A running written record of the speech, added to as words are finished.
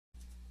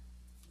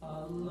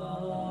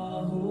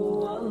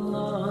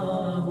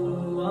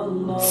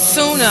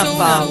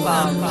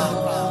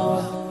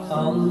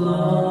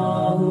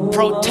Sunnahfollowers,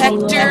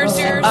 protectors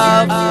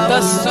of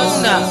the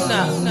Sunnah.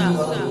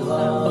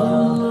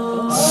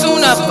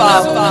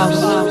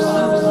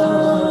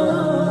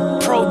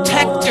 Sunnahfollowers,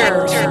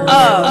 protectors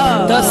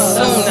of the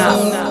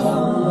Sunnah.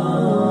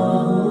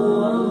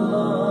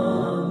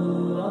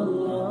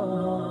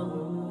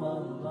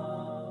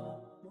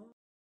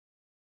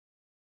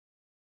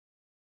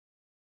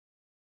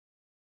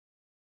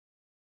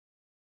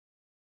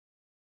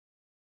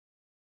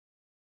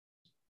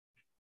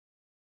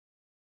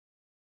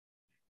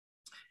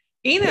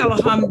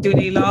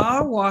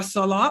 Alhamdulillah wa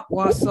salat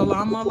wa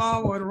salam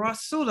ala wa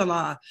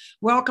rasulullah.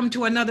 Welcome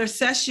to another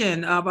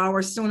session of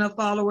our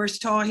Sunnahfollowers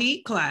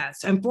Tawheed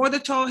class. And for the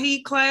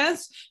Tawheed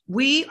class,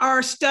 we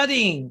are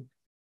studying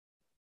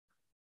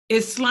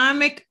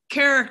Islamic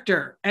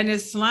character and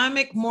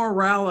Islamic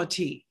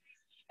morality.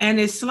 And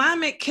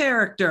Islamic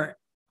character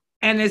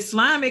and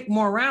Islamic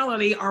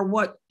morality are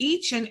what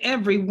each and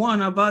every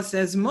one of us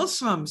as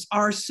Muslims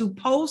are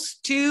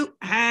supposed to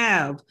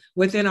have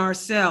within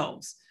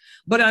ourselves.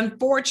 But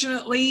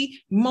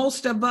unfortunately,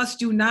 most of us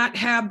do not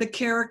have the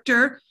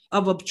character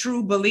of a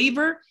true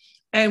believer,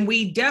 and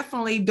we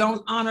definitely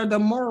don't honor the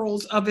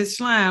morals of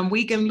Islam.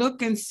 We can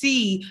look and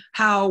see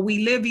how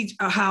we live,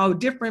 how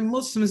different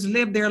Muslims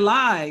live their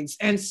lives,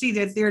 and see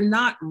that they're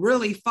not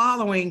really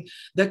following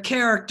the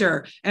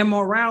character and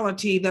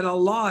morality that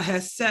Allah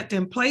has set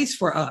in place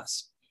for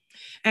us.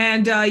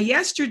 And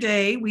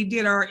yesterday, we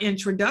did our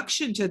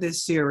introduction to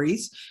this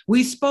series.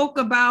 We spoke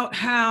about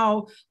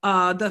how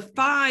the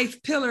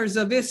 5 pillars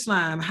of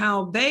Islam,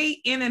 how they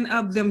in and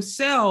of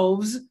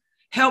themselves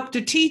help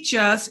to teach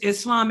us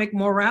Islamic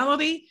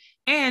morality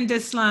and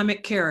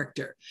Islamic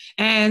character.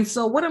 And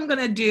so what I'm going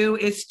to do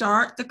is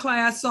start the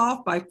class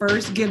off by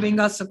first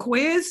giving us a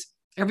quiz.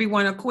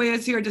 Everyone a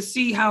quiz here to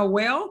see how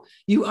well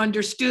you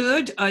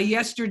understood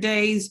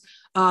yesterday's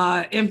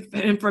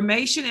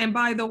information. And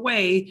by the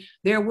way,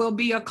 there will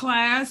be a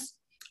class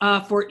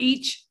for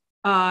each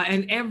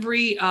and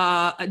every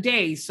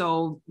day.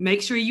 So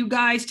make sure you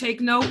guys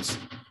take notes.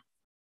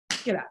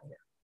 Get out of here,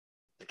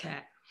 the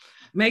cat.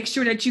 Make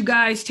sure that you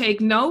guys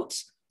take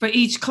notes for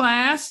each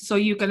class so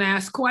you can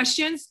ask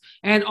questions.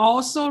 And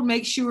also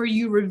make sure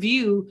you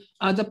review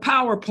the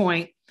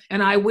PowerPoint.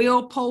 And I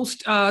will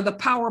post the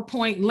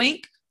PowerPoint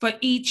link for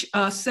each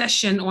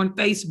session on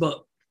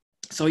Facebook.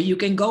 So you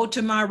can go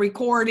to my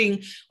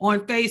recording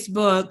on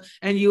Facebook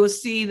and you will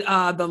see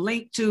the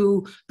link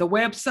to the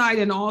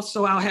website. And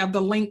also I'll have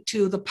the link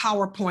to the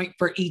PowerPoint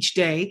for each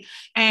day.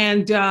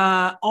 And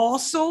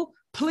also,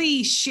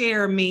 please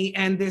share me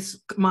and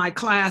my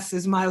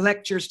classes, my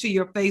lectures to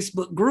your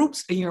Facebook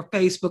groups and your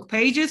Facebook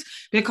pages,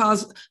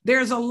 because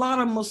there's a lot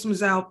of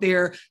Muslims out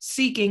there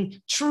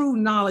seeking true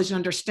knowledge and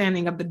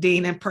understanding of the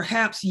deen. And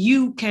perhaps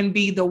you can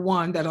be the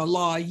one that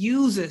Allah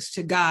uses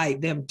to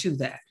guide them to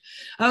that.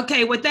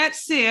 Okay, with that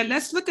said,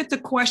 let's look at the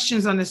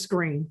questions on the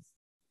screen.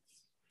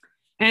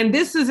 And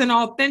this is an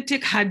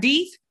authentic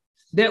hadith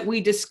that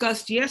we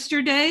discussed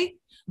yesterday.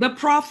 The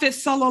Prophet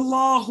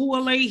sallallahu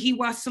alaihi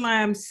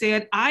wasallam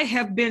said, I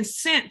have been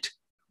sent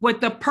with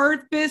the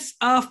purpose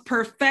of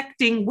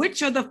perfecting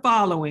which of the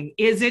following?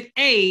 Is it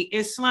A,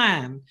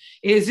 Islam?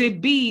 Is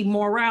it B,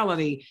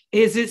 morality?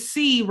 Is it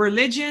C,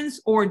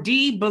 religions? Or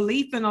D,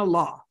 belief in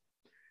Allah?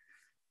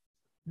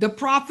 The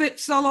Prophet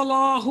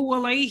sallallahu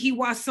alaihi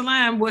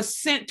wasallam was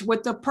sent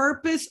with the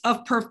purpose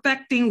of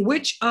perfecting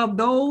which of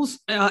those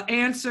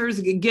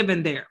answers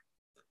given there?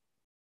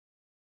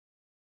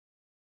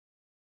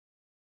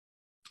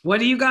 What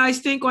do you guys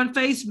think on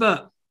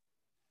Facebook?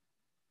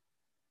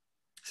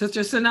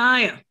 Sister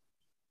Sanaya,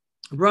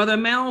 Brother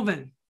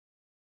Melvin,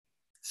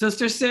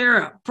 Sister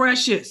Sarah,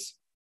 Precious.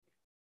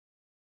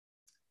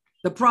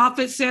 The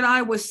Prophet said,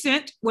 I was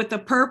sent with the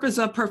purpose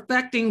of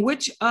perfecting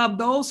which of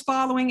those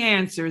following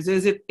answers?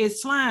 Is it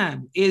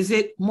Islam? Is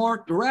it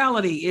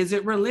morality? Is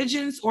it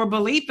religions or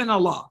belief in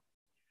Allah?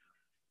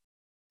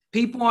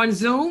 People on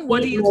Zoom,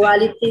 what do you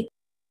think?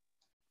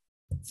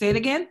 Say it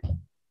again.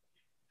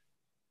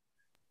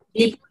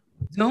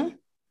 Zoom?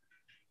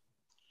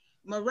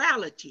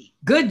 Morality.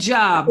 Good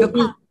job.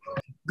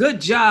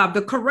 Good job.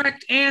 The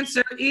correct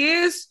answer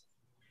is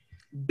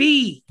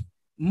B,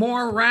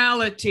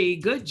 morality.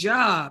 Good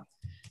job.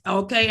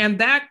 Okay, and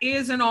that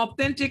is an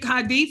authentic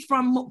hadith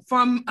from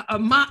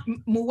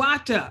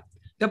Muwatta.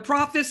 The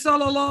Prophet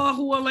sallallahu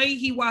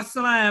alaihi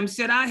wasallam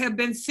said, I have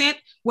been sent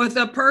with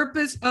the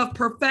purpose of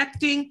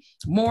perfecting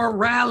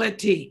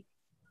morality.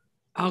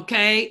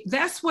 Okay,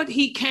 that's what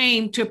he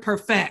came to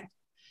perfect.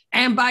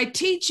 And by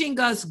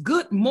teaching us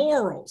good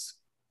morals,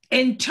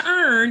 in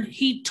turn,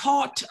 he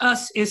taught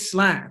us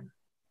Islam,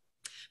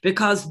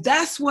 because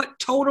that's what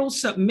total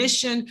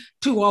submission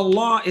to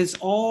Allah is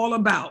all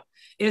about.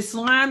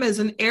 Islam is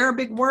an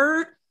Arabic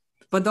word.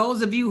 For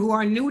those of you who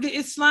are new to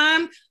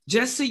Islam,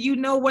 just so you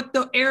know what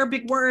the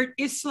Arabic word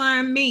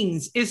Islam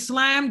means,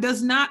 Islam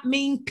does not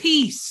mean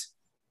peace.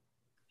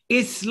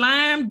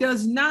 Islam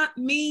does not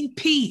mean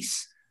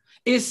peace.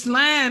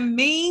 Islam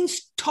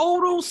means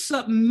total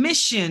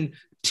submission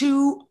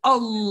to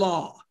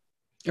Allah.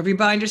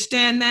 Everybody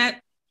understand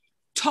that?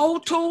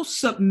 Total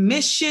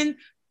submission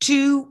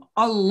to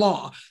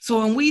Allah. So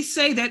when we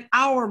say that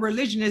our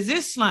religion is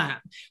Islam,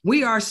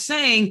 we are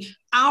saying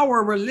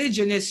our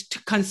religion is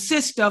to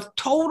consist of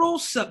total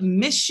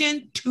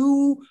submission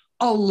to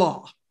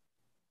Allah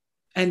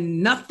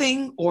and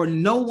nothing or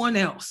no one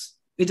else.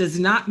 It does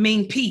not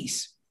mean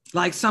peace,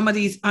 like some of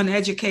these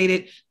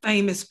uneducated,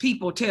 famous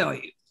people tell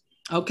you.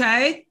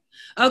 Okay?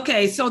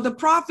 Okay, so the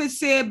prophet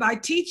said by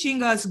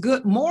teaching us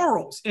good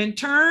morals, in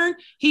turn,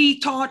 he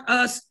taught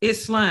us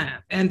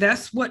Islam. And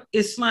that's what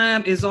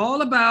Islam is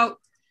all about,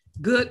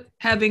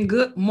 having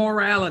good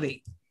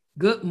morality,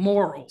 good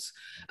morals.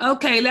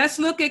 Okay, let's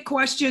look at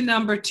question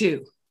number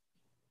 2.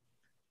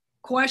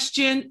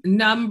 Question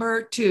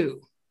number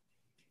 2.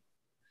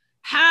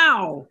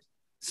 How?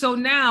 So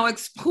now,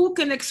 who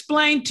can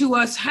explain to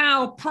us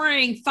how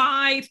praying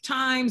 5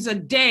 times a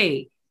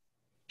day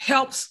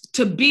helps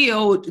to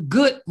build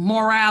good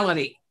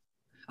morality?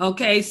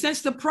 Okay,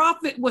 since the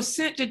prophet was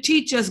sent to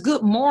teach us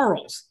good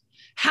morals,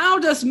 how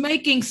does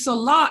making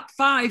salat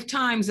 5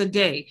 times a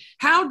day,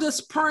 how does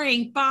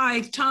praying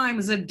 5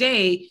 times a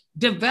day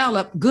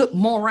develop good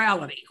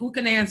morality? Who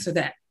can answer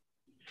that?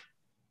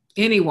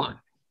 Anyone?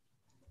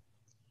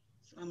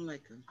 Assalamu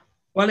alaikum.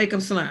 Wa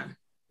alaikum salam.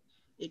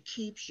 It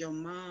keeps your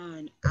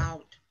mind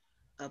out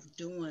of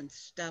doing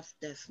stuff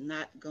that's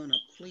not gonna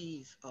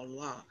please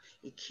Allah.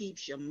 It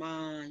keeps your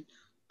mind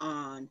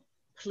on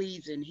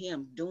pleasing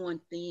him,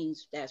 doing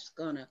things that's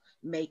gonna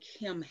make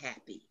him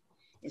happy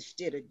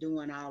instead of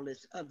doing all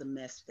this other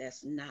mess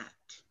that's not.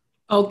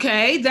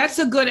 Okay, that's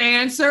a good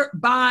answer.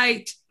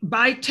 By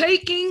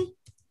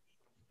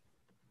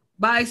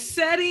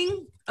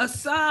setting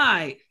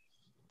aside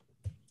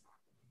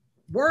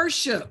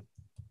worship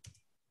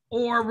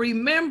or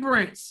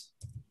remembrance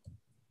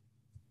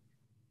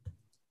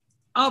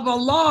of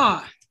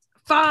Allah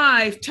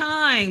 5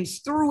 times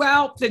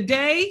throughout the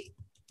day,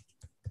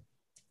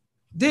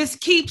 this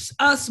keeps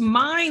us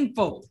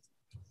mindful.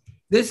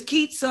 This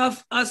keeps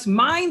us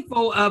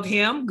mindful of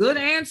him. Good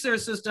answer,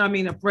 Sister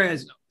Amina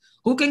Fresno.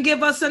 Who can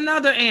give us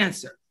another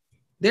answer?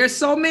 There's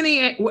so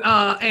many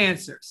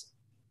answers.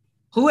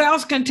 Who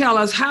else can tell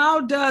us,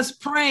 how does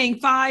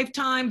praying 5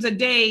 times a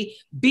day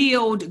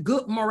build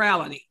good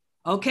morality?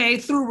 Okay,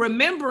 through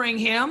remembering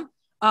him,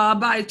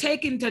 by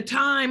taking the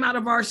time out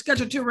of our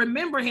schedule to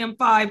remember him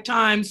 5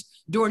 times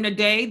during the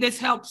day. This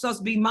helps us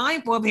be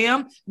mindful of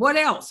him. What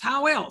else?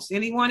 How else?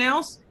 Anyone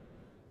else?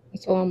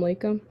 Assalamu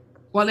alaikum.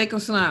 Wa alaikum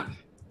salam.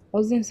 I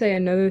was gonna say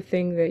another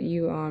thing that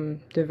you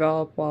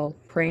develop while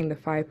praying the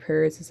 5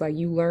 prayers is like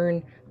you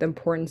learn the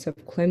importance of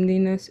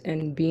cleanliness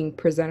and being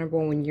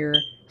presentable when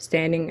you're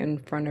standing in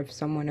front of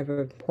someone of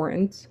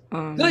importance.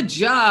 Good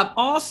job.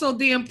 Also,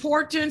 the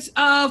importance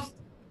of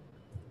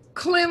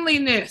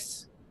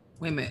cleanliness.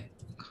 Wait a minute.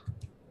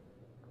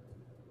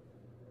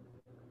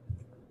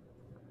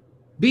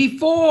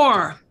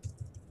 Before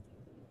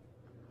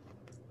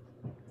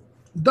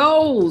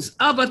those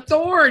of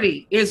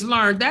authority is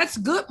learned. That's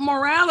good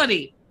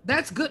morality.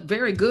 That's good.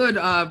 Very good,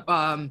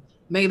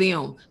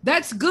 Meleon.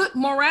 That's good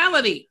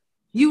morality.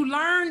 You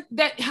learn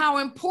that how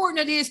important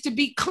it is to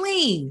be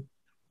clean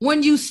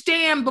when you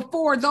stand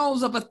before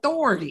those of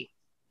authority.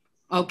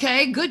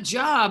 Okay, good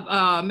job,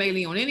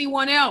 Meleon.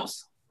 Anyone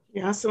else?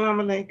 Yeah,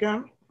 assalamu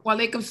alaikum. Wa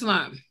alaikum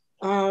salam.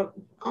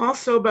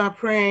 Also, by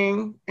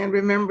praying and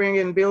remembering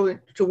and building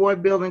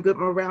good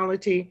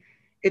morality,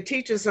 it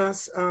teaches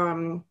us,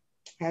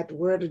 had the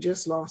word, I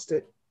just lost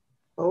it.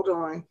 Hold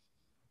on.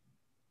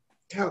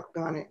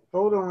 Doggone it.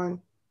 Hold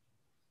on.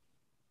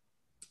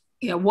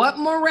 Yeah, what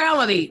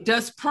morality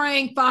does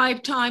praying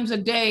 5 times a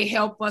day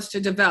help us to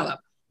develop?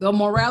 The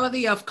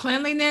morality of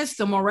cleanliness,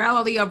 the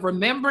morality of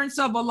remembrance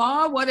of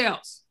Allah. What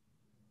else?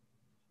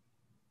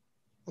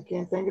 I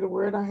can't think of the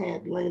word I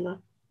had, Layla.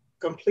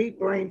 Complete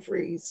brain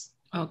freeze.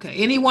 Okay.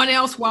 Anyone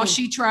else while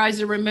she tries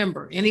to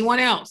remember? Anyone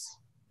else?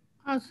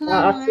 Oh,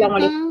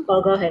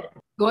 go ahead.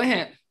 Go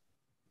ahead.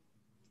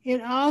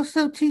 It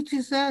also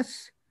teaches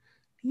us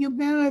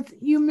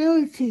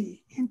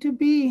humility and to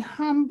be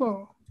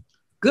humble.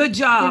 Good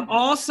job.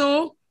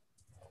 Also,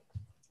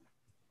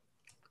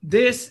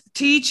 this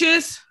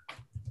teaches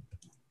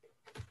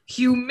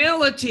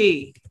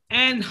humility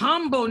and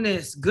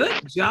humbleness.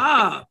 Good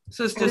job,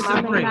 Sister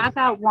Sabrina. I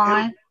got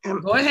one.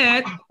 Go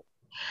ahead.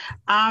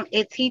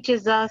 It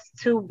teaches us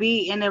to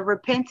be in a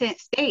repentant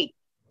state.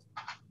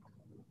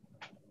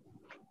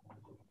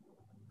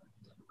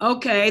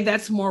 Okay,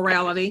 that's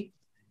morality.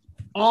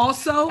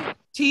 Also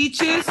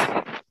teaches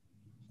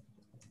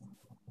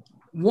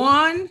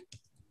one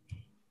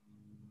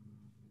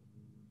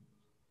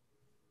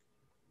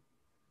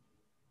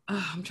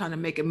I'm trying to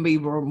make it be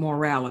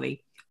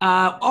morality.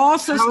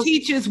 Also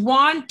teaches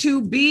one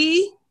to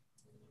be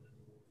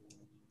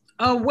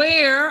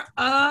aware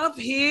of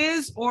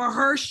his or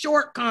her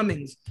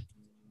shortcomings.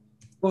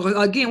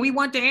 Well, again, we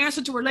want the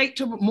answer to relate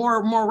to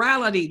more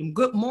morality,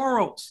 good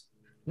morals.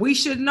 We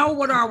should know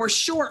what our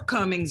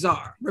shortcomings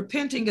are.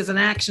 Repenting is an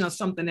action of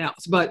something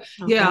else. But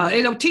yeah,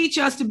 it'll teach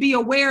us to be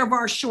aware of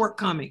our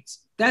shortcomings.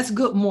 That's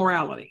good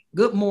morality,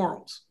 good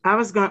morals. I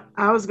was going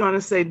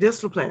to say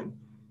discipline.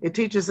 It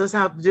teaches us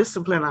how to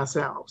discipline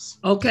ourselves.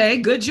 Okay,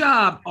 good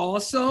job.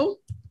 Also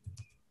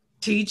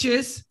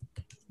teaches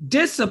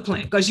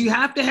discipline, because you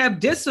have to have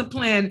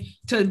discipline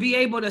to be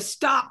able to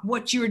stop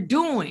what you're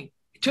doing,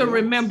 to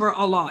remember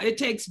Allah. It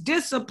takes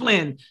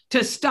discipline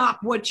to stop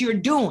what you're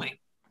doing,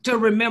 to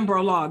remember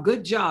Allah.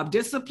 Good job.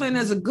 Discipline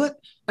is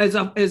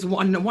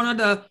one of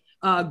the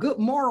good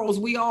morals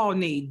we all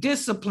need.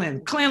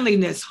 Discipline,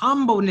 cleanliness,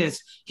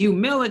 humbleness,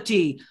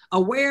 humility,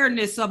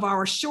 awareness of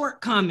our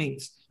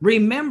shortcomings,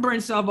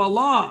 remembrance of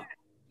Allah.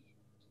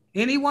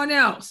 Anyone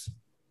else?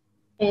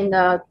 And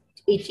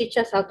it teaches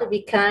us how to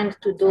be kind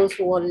to those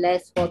who are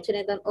less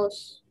fortunate than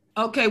us.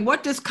 Okay,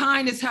 what does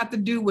kindness have to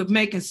do with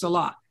making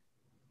salat?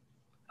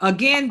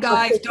 Again,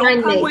 guys,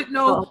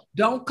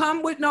 don't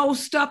come with no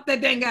stuff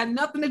that ain't got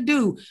nothing to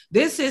do.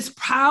 This is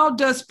how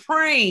does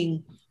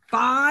praying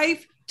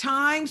 5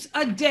 times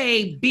a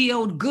day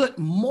build good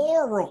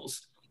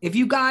morals? If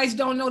you guys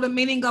don't know the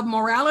meaning of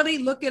morality,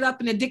 look it up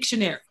in the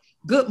dictionary.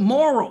 Good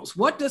morals.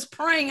 What does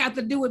praying have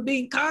to do with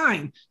being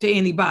kind to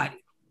anybody?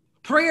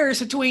 Prayer is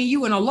between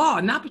you and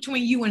Allah, not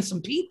between you and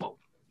some people.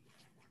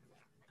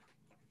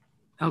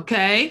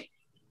 Okay.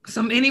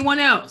 Anyone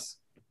else?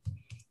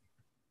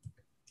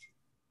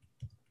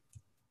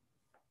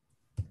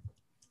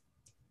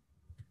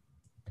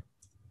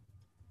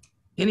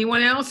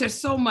 Anyone else? There's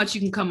so much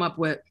you can come up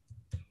with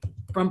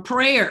from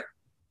prayer.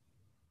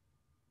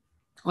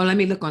 Well, let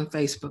me look on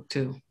Facebook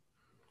too.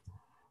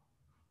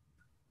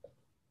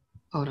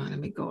 Hold on, let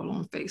me go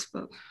on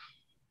Facebook.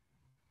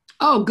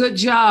 Oh, good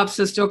job,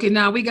 sister. Okay,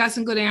 now we got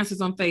some good answers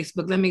on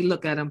Facebook. Let me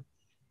look at them.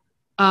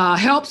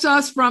 Helps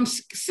us from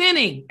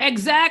sinning.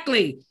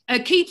 Exactly.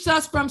 It keeps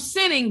us from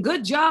sinning.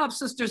 Good job,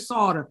 Sister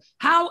Sauter.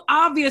 How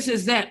obvious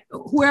is that?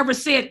 Whoever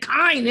said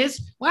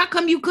kindness, well, how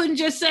come you couldn't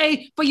just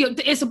say for you?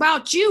 It's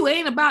about you. It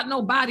ain't about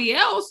nobody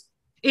else.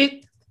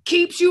 It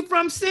keeps you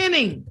from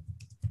sinning.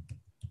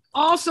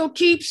 Also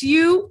keeps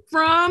you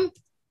from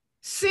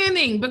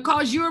sinning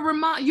because you're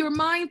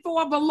mindful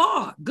of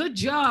Allah. Good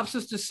job,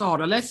 Sister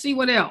Sauter. Let's see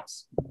what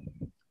else.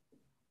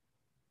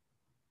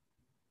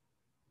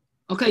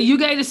 Okay, you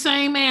gave the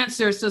same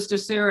answer, Sister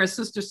Sarah, as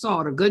Sister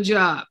Sauter. Good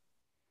job.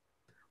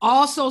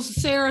 Also,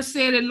 Sarah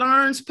said it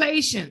learns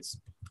patience.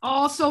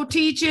 Also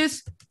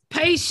teaches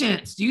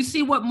patience. Do you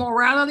see what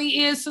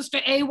morality is, Sister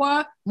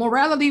Awa?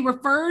 Morality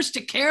refers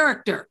to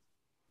character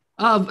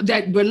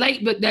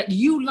that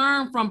you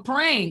learn from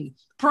praying.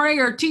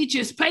 Prayer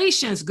teaches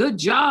patience. Good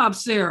job,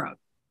 Sarah.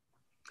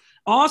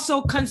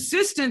 Also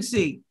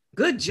consistency.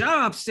 Good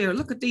job, Sarah.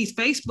 Look at these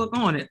Facebook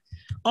on it.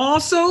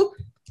 Also,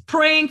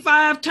 praying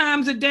 5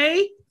 times a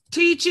day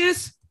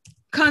teaches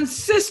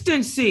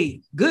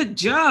consistency. Good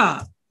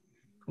job.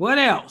 What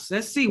else?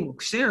 Let's see.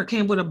 Sarah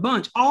came with a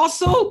bunch.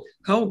 Also,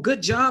 oh,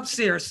 good job,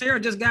 Sarah. Sarah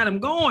just got them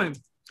going.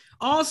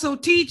 Also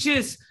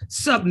teaches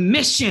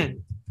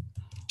submission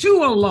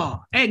to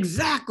Allah.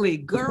 Exactly.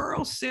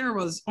 Girl,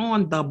 Sarah's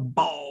on the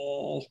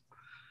ball.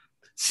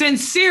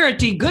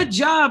 Sincerity. Good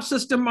job,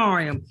 Sister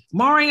Mariam.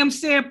 Mariam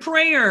said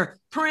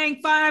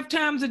praying 5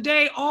 times a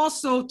day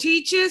also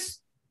teaches,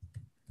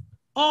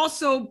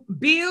 also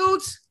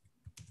builds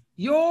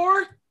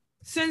your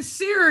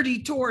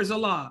sincerity towards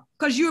Allah,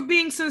 because you're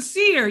being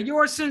sincere,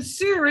 your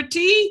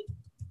sincerity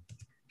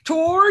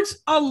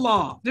towards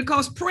Allah,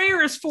 because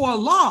prayer is for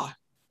Allah.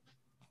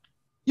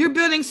 You're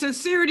building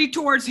sincerity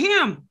towards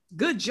Him.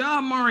 Good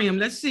job, Mariam.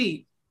 Let's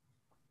see.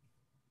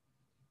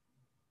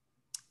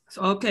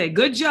 So, okay,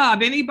 good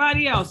job.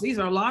 Anybody else? These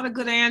are a lot of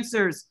good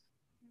answers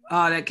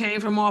that came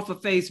from off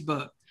of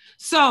Facebook.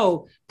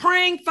 So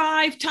praying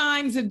 5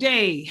 times a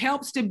day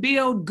helps to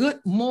build good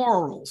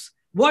morals.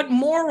 What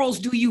morals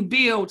do you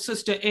build,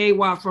 Sister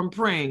Awa, from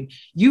praying?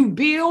 You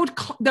build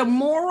the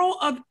moral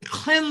of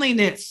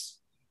cleanliness,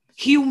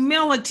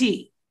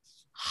 humility,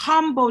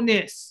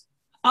 humbleness,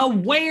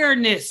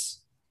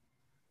 awareness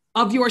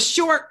of your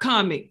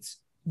shortcomings,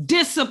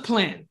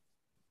 discipline,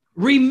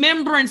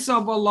 remembrance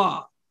of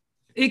Allah.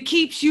 It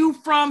keeps you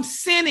from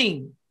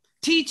sinning,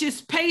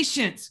 teaches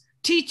patience,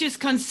 teaches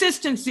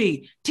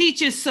consistency,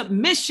 teaches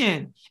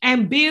submission,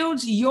 and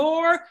builds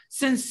your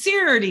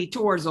sincerity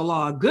towards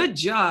Allah. Good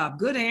job.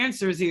 Good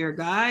answers here,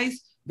 guys.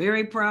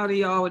 Very proud of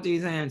y'all with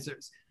these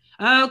answers.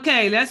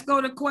 Okay, let's go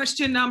to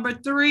question number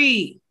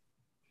 3.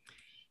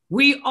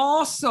 We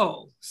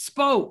also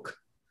spoke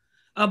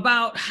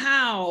about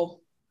how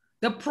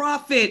the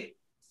Prophet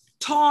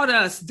taught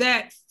us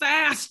that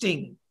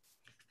fasting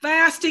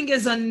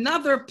is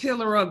another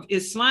pillar of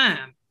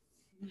Islam.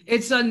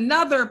 It's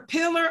another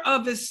pillar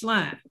of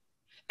Islam.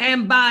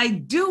 And by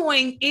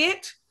doing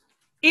it,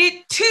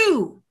 it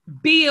too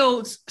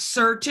builds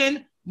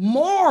certain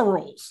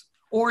morals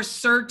or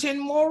certain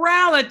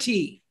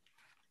morality.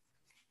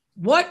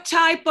 What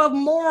type of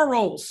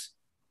morals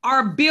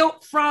are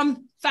built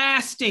from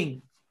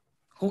fasting?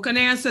 Who can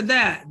answer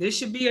that? This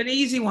should be an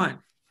easy one.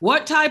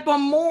 What type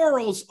of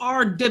morals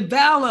are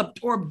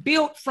developed or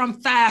built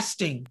from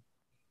fasting?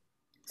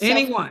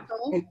 Anyone?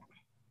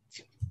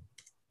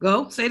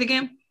 Go, say it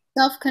again.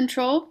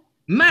 Self-control.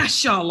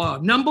 Mashallah,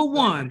 number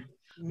one.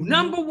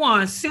 Number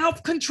one,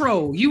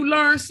 self-control. You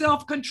learn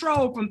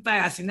self-control from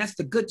fasting. That's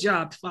the good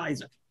job,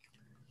 Pfizer.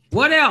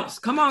 What else?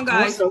 Come on,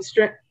 guys.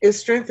 Also, it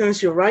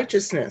strengthens your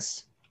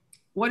righteousness.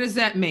 What does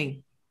that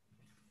mean?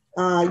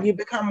 You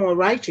become more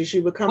righteous.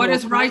 You become what more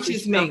does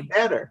righteous mean?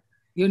 Better.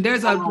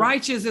 There's a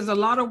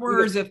lot of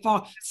words that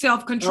fall.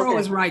 Self-control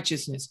is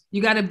righteousness.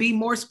 You got to be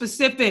more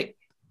specific.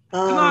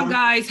 Come on,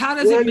 guys. How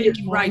does it make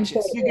you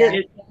righteous?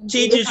 It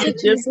teaches you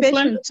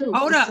discipline too.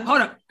 Hold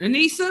up.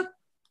 Anissa,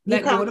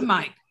 let go to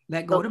Mike.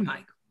 Let go to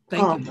Mike.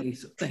 Thank you,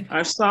 Anissa. Thank you.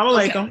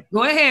 Assalamu alaikum. Okay.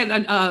 Go ahead,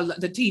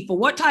 Latifah.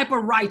 What type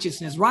of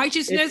righteousness?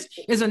 Righteousness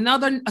is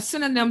another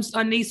synonym,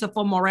 Anissa,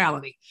 for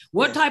morality.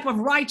 What type of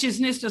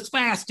righteousness does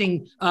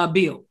fasting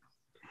build?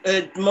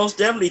 It most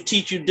definitely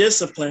teach you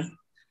discipline.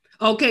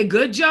 Okay,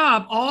 good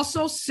job.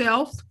 Also,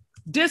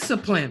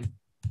 self-discipline.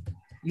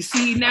 You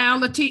see now,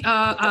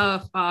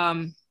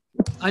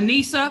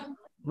 Anissa,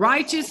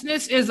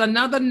 righteousness is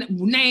another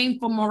name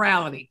for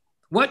morality.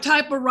 What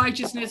type of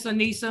righteousness,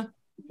 Anissa?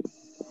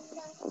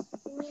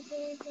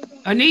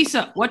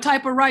 Anissa, what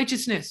type of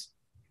righteousness?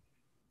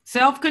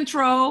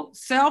 Self-control,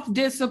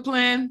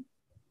 self-discipline.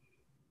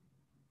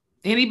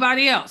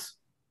 Anybody else?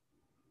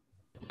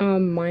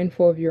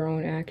 Mindful of your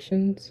own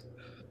actions.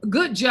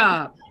 Good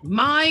job.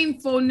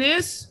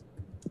 Mindfulness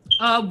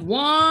of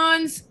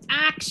one's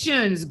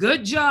actions.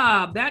 Good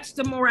job. That's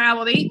the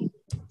morality.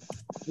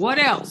 What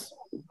else?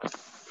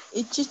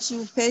 It teaches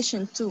you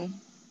patience too.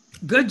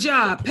 Good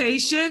job.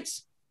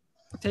 Patience.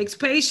 Takes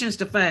patience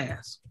to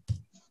fast.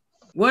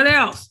 What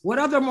else? What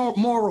other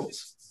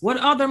morals? What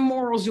other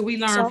morals do we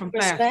learn from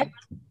fasting?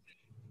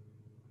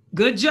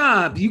 Good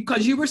job.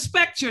 Because you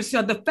respect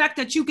yourself. The fact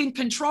that you can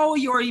control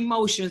your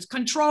emotions,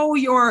 control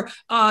your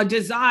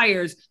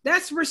desires,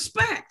 that's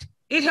respect.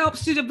 It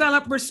helps to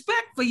develop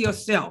respect for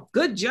yourself.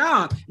 Good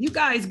job. You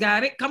guys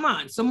got it. Come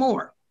on, some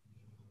more.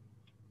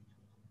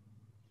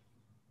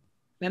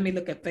 Let me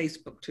look at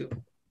Facebook too.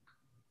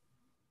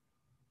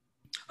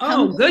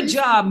 Oh, good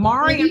job.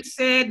 Mariam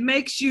said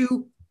makes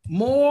you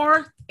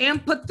more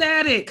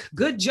empathetic.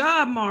 Good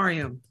job,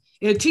 Mariam.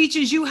 It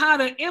teaches you how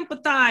to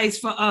empathize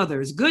for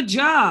others. Good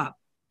job.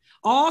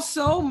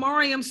 Also,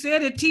 Mariam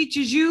said it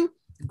teaches you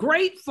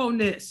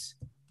gratefulness.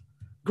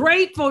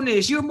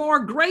 Gratefulness. You're more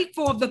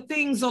grateful of the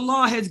things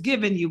Allah has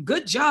given you.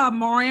 Good job,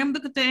 Mariam.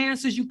 Look at the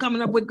answers you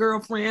coming up with,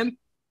 girlfriend.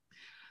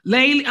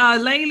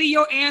 Laylee,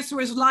 your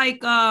answer is like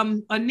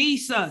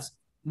Anissa's.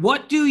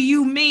 What do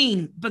you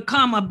mean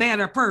become a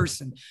better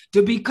person?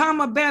 To become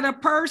a better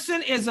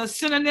person is a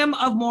synonym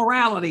of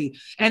morality,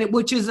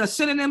 which is a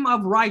synonym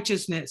of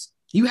righteousness.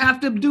 You have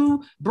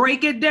to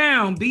break it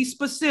down, be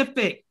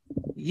specific.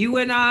 You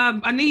and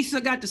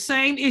Anissa got the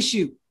same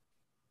issue.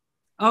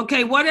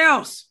 Okay, what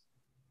else?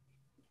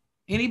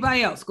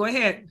 Anybody else? Go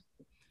ahead.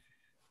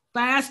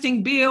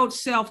 Fasting builds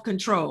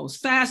self-control.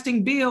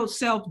 Fasting builds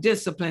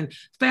self-discipline.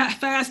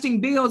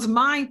 Fasting builds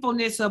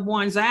mindfulness of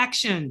one's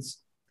actions.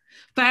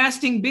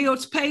 Fasting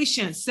builds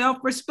patience,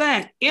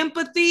 self-respect,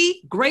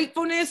 empathy,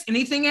 gratefulness.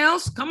 Anything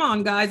else? Come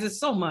on, guys. It's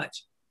so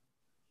much.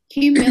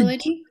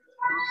 Humility.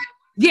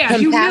 Yeah,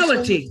 compassion.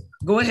 Humility.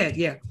 Go ahead.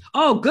 Yeah.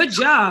 Oh, good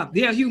job.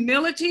 Yeah,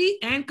 humility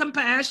and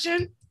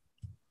compassion.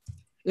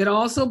 It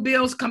also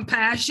builds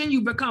compassion.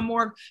 You become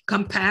more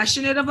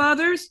compassionate of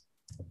others.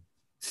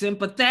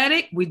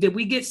 Sympathetic. Did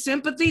we get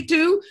sympathy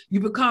too? You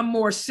become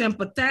more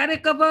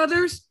sympathetic of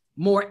others,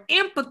 more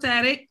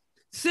empathetic.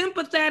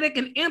 Sympathetic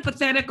and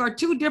empathetic are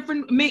two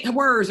different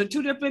words or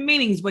two different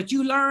meanings, but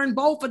you learn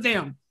both of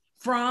them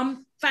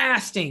from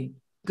fasting.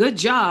 Good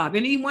job.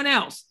 Anyone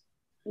else?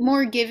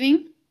 More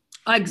giving.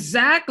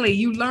 Exactly.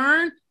 You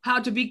learn how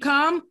to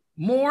become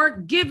more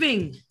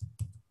giving.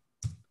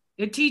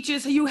 It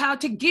teaches you how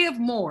to give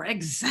more.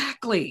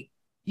 Exactly.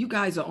 You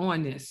guys are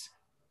on this.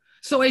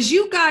 So as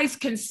you guys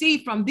can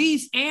see from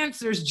these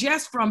answers,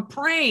 just from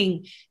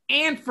praying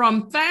and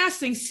from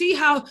fasting, see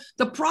how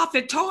the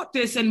prophet taught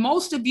this. And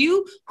most of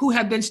you who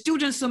have been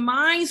students of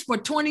mine for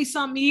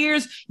 20-something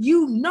years,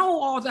 you know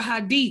all the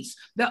hadiths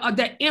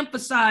that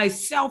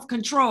emphasize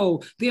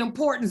self-control, the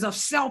importance of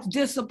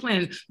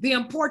self-discipline, the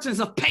importance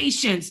of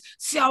patience,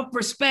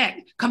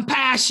 self-respect,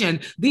 compassion,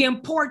 the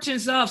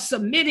importance of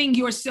submitting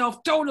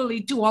yourself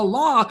totally to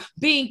Allah,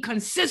 being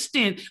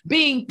consistent,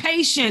 being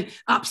patient,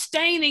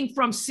 abstaining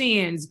from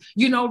sins,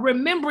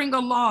 remembering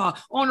Allah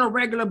on a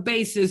regular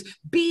basis,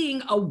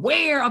 being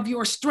aware of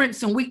your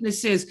strengths and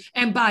weaknesses.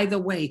 And by the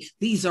way,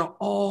 these are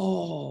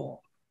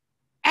all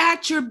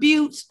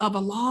attributes of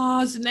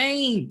Allah's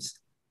names.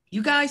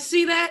 You guys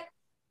see that?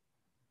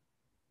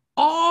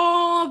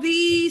 All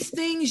these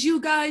things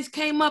you guys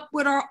came up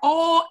with are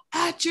all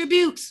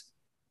attributes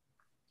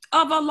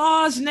of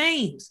Allah's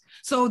names.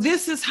 So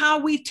this is how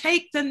we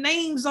take the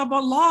names of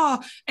Allah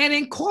and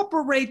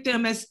incorporate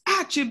them as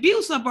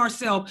attributes of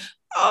ourselves.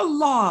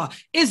 Allah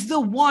is the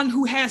one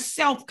who has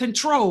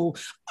self-control.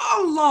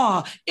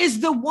 Allah is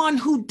the one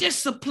who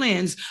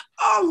disciplines.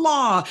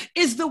 Allah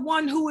is the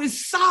one who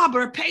is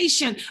sabr,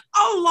 patient.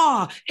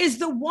 Allah is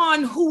the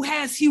one who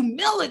has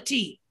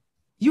humility.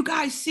 You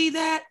guys see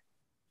that?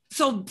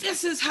 So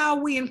this is how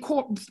we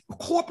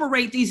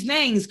incorporate these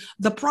names.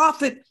 The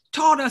Prophet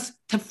taught us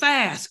to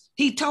fast.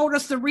 He told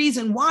us the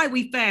reason why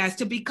we fast,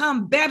 to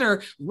become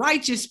better,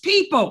 righteous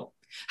people.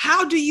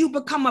 How do you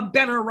become a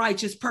better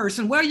righteous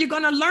person? Well, you're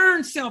going to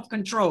learn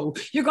self-control.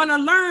 You're going to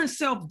learn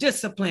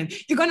self-discipline.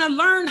 You're going to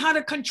learn how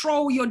to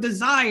control your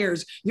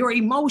desires, your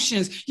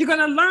emotions. You're going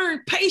to learn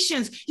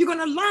patience. You're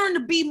going to learn to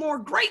be more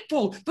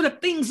grateful for the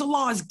things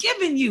Allah has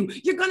given you.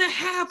 You're going to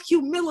have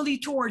humility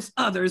towards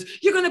others.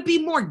 You're going to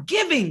be more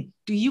giving.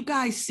 Do you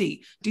guys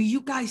see? Do you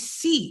guys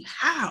see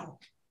how?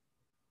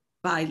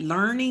 By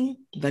learning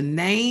the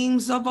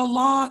names of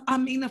Allah,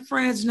 Amina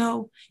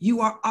Fresno, you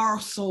are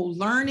also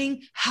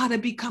learning how to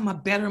become a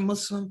better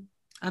Muslim.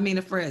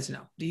 Amina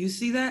Fresno, do you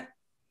see that?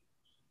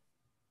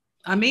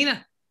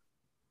 Amina,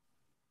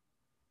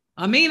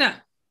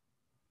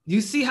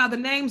 you see how the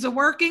names are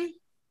working?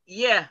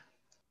 Yeah.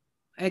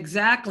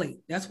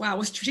 Exactly. That's why I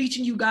was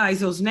teaching you guys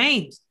those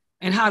names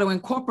and how to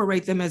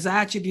incorporate them as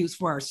attributes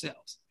for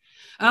ourselves.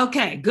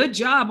 Okay, good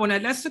job on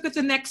that. Let's look at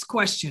the next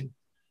question.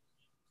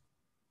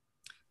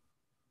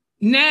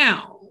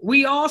 Now,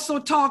 we also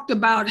talked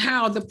about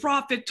how the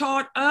Prophet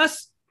taught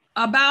us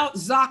about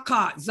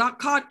zakat.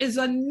 Zakat is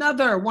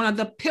another one of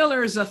the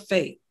pillars of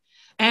faith.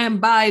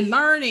 And by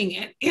learning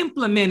and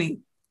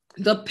implementing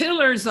the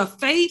pillars of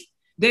faith,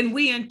 then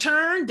we in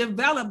turn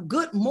develop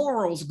good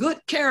morals, good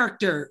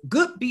character,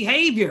 good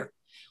behavior.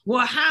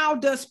 Well, how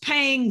does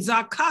paying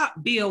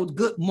zakat build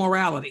good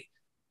morality?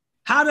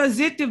 How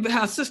does it,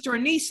 Sister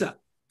Anissa,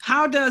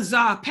 how does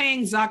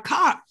paying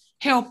zakat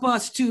help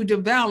us to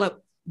develop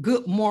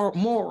good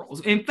morals?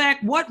 In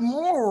fact, what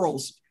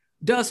morals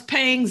does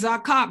paying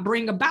zakat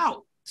bring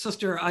about,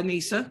 Sister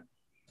Anissa?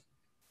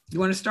 You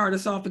want to start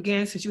us off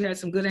again since you had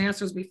some good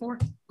answers before?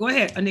 Go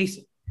ahead,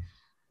 Anissa.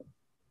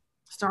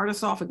 Start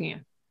us off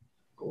again.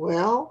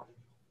 Well,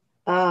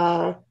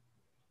 I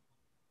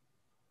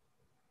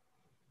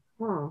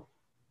don't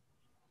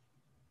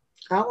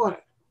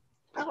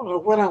know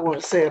what I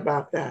want to say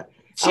about that.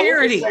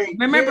 Charity.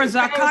 Remember,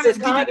 zakat is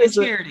giving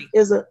charity.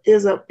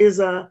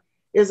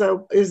 Is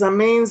a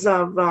means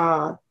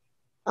of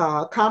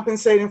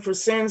compensating for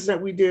sins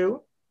that we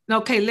do.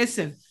 Okay,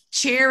 listen,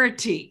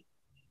 charity.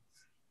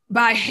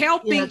 By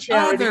helping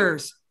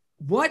others,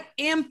 what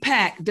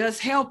impact does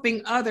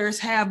helping others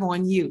have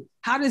on you?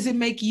 How does it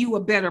make you a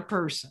better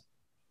person?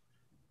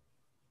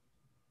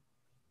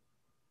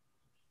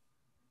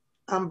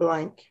 I'm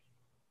blank.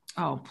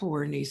 Oh,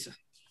 poor Anissa.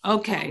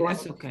 Okay,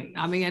 that's okay.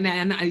 I mean,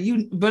 and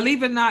you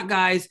believe it or not,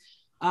 guys,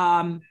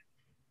 Anissa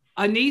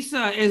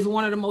is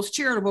one of the most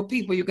charitable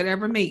people you could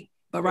ever meet,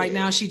 but right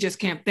now she just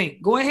can't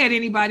think. Go ahead,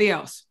 anybody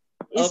else?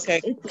 Okay,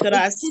 could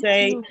I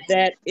say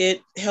that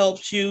it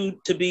helps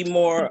you to be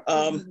more,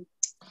 I've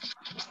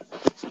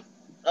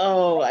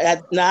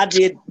had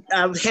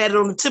it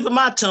on the tip of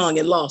my tongue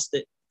and lost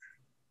it.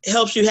 It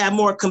helps you have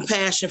more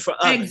compassion for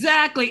others.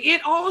 Exactly.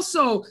 It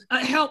also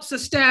helps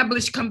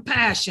establish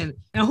compassion.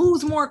 And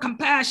who's more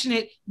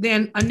compassionate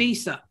than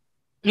Anissa?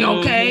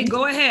 Okay,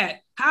 go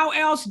ahead. How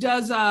else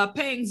does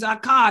paying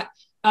zakat,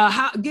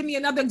 give me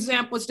another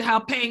example as to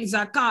how paying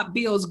zakat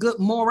builds good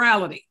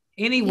morality?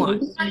 Anyone?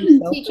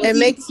 It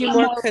makes you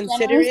more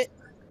considerate.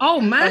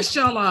 Oh,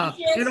 mashallah.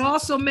 It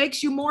also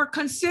makes you more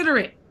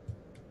considerate.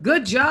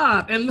 Good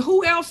job. And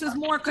who else is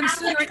more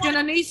considerate than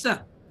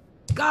Anissa?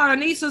 God,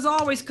 Anissa's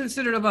always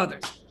considerate of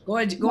others. Go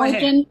ahead. Go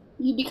ahead.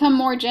 You become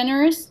more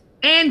generous.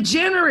 And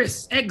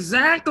generous,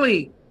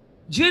 exactly.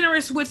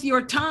 Generous with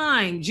your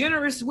time,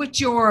 generous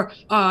with your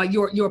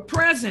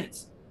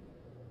presence.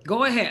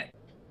 Go ahead.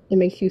 It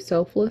makes you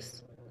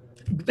selfless.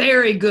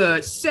 Very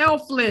good.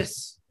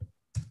 Selfless.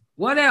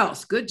 What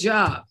else? Good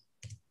job.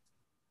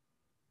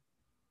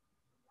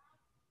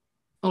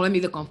 Oh, let me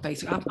look on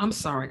Facebook. I'm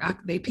sorry.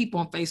 They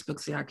people on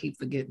Facebook say I keep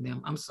forgetting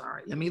them. I'm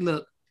sorry. Let me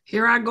look.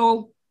 Here I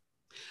go.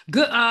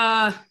 Good.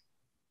 Well,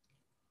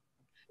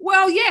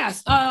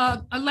 yes,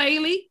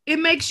 Laylee, it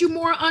makes you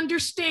more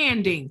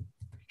understanding.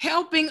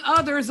 Helping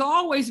others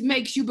always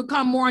makes you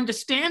become more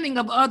understanding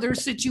of other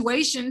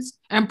situations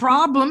and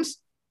problems.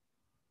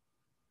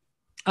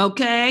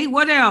 Okay,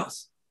 what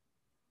else?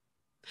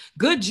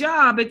 Good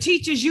job. It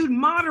teaches you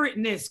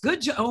moderateness.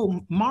 Good job.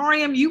 Oh,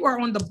 Mariam, you are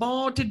on the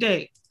ball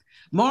today.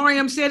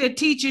 Mariam said it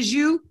teaches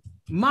you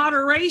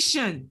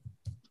moderation.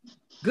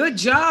 Good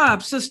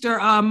job, Sister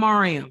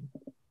Mariam.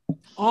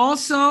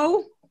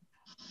 Also,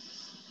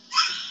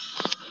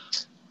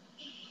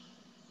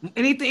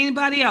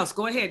 anybody else?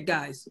 Go ahead,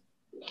 guys.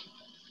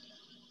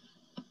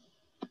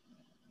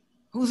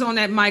 Who's on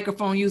that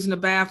microphone using the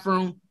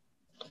bathroom?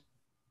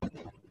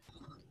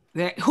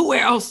 Who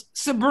else?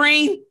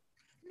 Sabrine?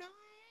 No,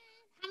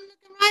 I'm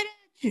looking right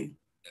at you.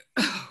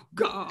 Oh,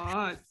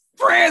 God.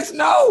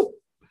 Fresno.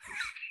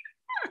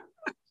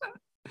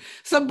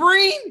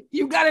 Sabrine,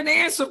 you got an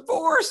answer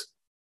for us?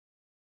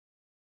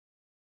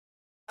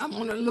 I'm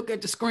gonna look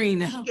at the screen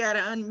now. You gotta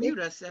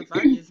unmute herself.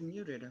 I just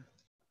muted her.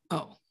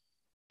 Oh.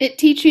 It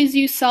teaches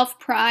you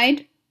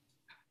self-pride.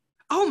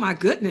 Oh my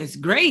goodness,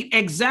 great,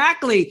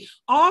 exactly.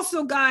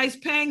 Also, guys,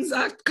 Pang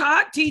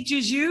Zakat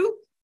teaches you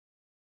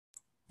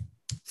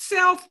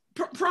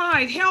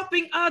self-pride,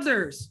 helping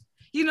others.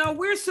 You know,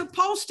 we're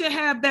supposed to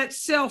have that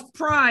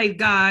self-pride,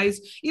 guys.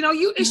 You know,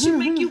 it should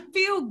make you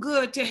feel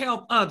good to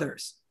help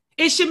others.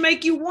 It should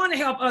make you want to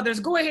help others.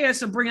 Go ahead,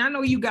 Sabrina. I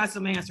know you got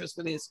some answers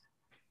for this.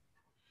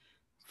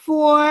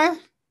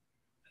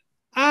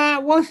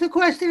 What's the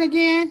question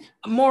again?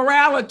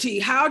 Morality.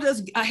 How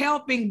does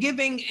helping,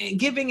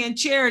 giving and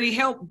charity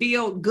help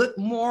build good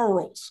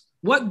morals?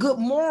 What good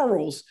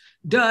morals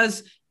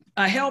does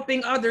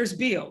helping others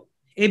build?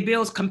 It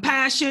builds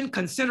compassion,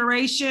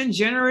 consideration,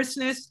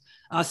 generousness,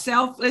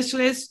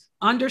 selflessness,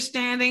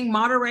 understanding,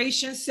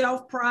 moderation,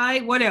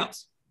 self-pride. What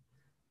else?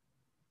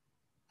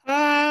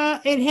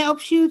 It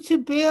helps you to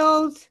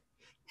build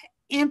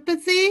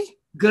empathy.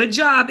 Good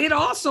job. It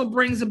also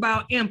brings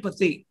about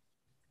empathy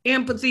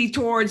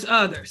towards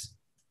others.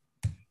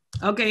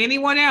 Okay,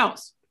 anyone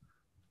else?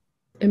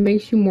 It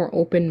makes you more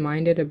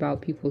open-minded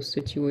about people's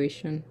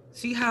situation.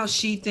 See how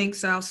she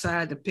thinks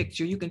outside the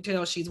picture. You can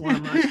tell she's one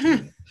of my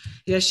students.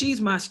 Yeah,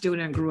 she's my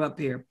student and grew up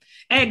here.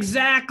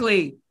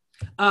 Exactly.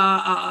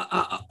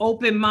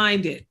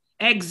 Open-minded.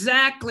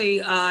 Exactly.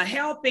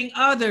 Helping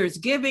others,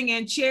 giving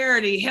in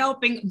charity,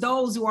 helping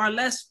those who are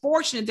less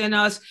fortunate than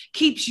us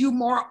keeps you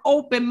more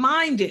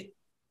open-minded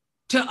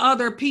to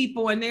other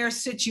people and their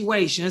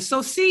situations.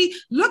 So see,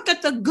 look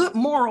at the good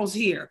morals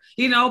here.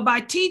 You know,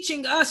 by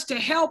teaching us to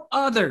help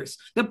others,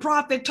 the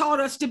prophet taught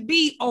us to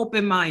be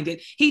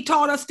open-minded. He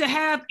taught us to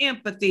have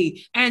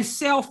empathy and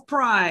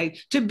self-pride,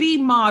 to be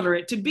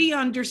moderate, to be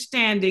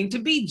understanding, to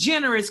be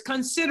generous,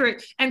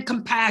 considerate, and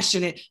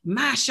compassionate.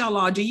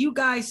 Mashallah, do you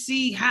guys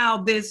see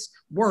how this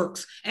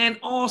works? And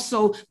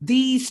also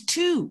these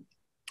two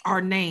are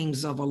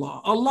names of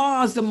Allah.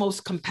 Allah is the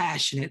most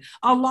compassionate.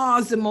 Allah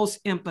is the most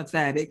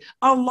empathetic.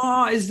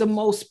 Allah is the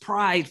most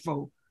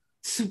prideful.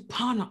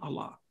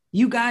 Subhanallah.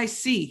 You guys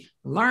see,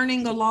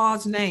 learning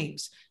Allah's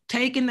names,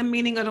 taking the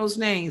meaning of those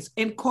names,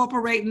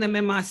 incorporating them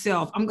in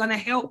myself. I'm going to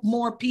help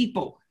more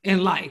people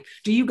in life.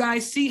 Do you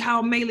guys see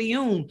how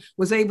Meleun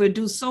was able to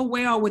do so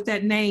well with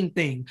that name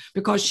thing?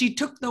 Because she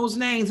took those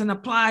names and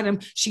applied them.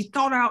 She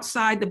thought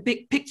outside the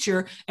big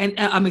picture and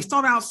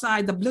thought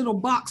outside the little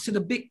box to the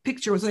big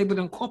picture, was able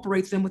to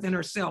incorporate them within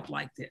herself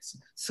like this.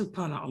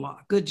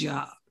 Subhanallah. Good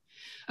job.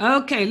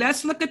 Okay,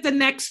 let's look at the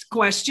next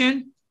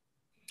question,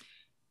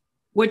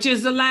 which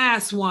is the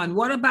last one.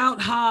 What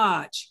about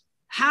Hajj?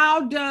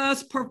 How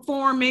does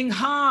performing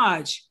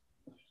Hajj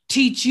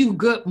teach you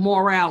good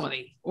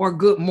morality or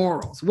good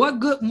morals? What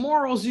good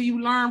morals do you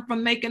learn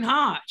from making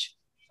Hajj?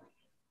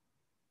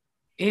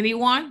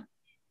 Anyone?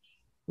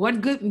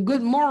 What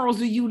good morals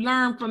do you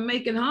learn from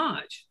making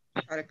Hajj?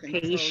 How to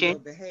control your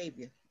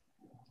behavior.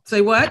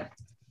 Say what?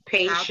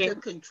 Patience. How to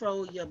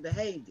control your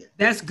behavior.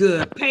 That's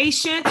good.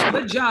 Patience.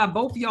 Good job.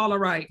 Both of y'all are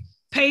right.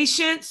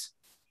 Patience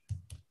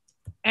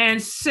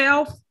and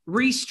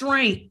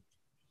self-restraint.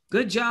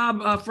 Good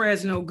job,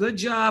 Fresno. Good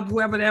job,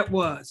 whoever that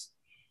was.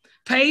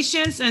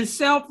 Patience and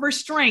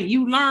self-restraint.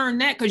 You learn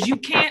that because you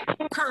can't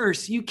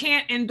curse. You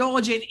can't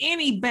indulge in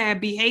any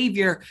bad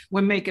behavior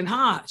when making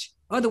Hajj.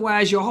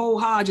 Otherwise, your whole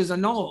Hajj is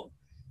annulled.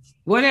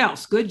 What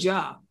else? Good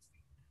job.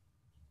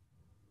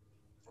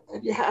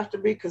 And you have to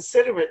be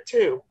considerate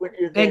too when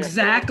you're there.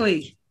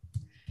 Exactly.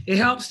 It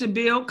helps to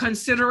build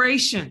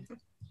consideration.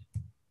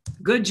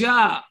 Good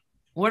job.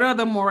 What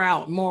other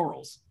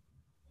morals?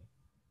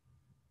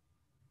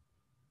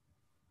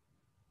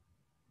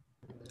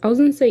 I was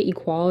gonna say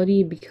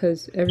equality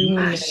because everyone.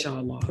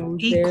 Mashallah.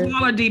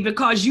 Equality,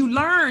 because you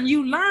learn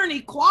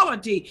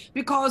equality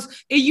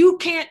because you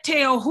can't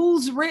tell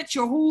who's rich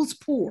or who's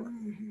poor.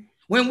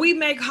 When we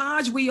make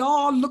Hajj, we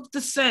all look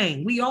the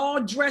same. We all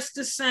dress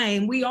the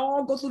same. We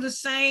all go through the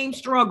same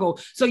struggle.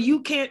 So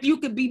you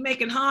could be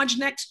making Hajj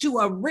next to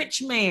a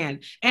rich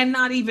man and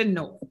not even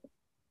know it.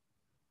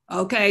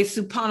 Okay,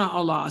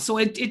 subhanallah. So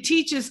it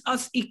teaches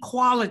us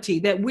equality,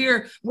 that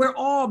we're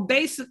all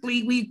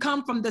basically, we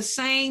come from the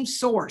same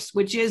source,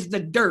 which is the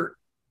dirt.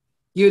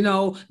 You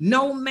know,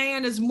 no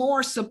man is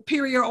more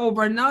superior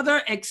over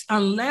another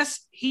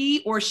unless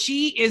he or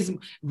she is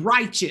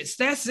righteous.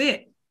 That's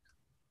it.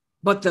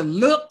 But the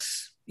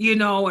looks, you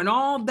know, and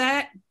all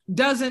that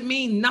doesn't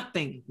mean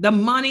nothing. The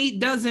money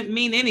doesn't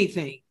mean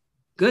anything.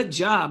 Good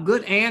job.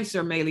 Good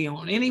answer,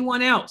 Meleon.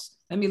 Anyone else?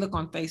 Let me look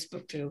on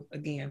Facebook too,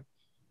 again.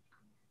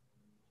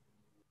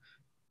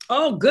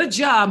 Oh, good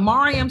job.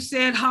 Mariam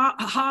said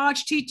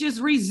Hajj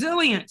teaches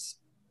resilience.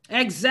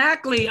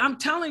 Exactly. I'm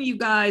telling you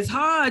guys,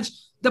 Hajj,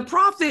 the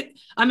prophet,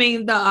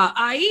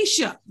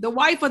 Aisha, the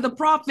wife of the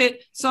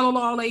prophet,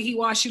 sallallahu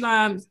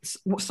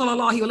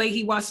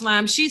alaihi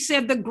wasallam, she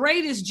said the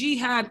greatest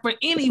jihad for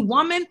any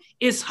woman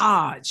is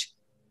Hajj.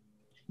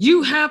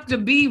 You have to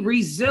be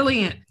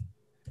resilient.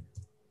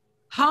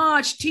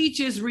 Hajj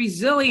teaches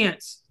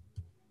resilience.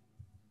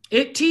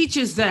 It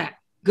teaches that.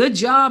 Good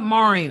job,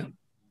 Mariam.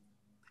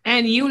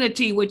 And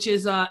unity, which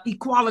is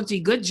equality.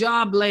 Good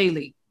job,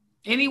 Laylee.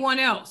 Anyone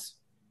else?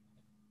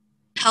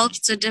 Helps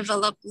to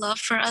develop love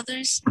for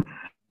others.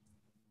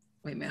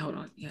 Wait a minute, hold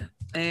on. Yeah.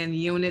 And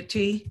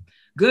unity.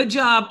 Good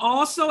job.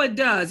 Also, it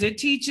does. It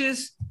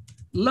teaches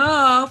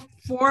love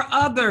for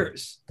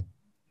others.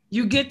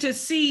 You get to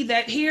see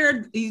that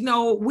here, you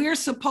know, we're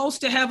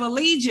supposed to have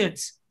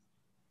allegiance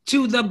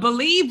to the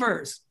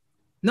believers,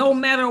 no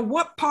matter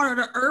what part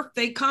of the earth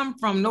they come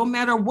from, no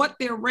matter what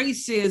their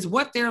race is,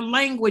 what their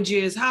language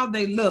is, how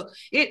they look.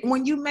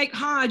 When you make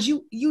Hajj,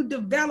 you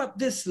develop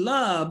this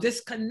love,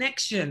 this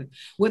connection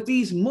with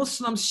these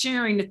Muslims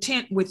sharing the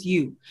tent with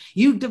you.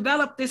 You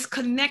develop this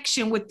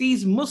connection with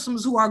these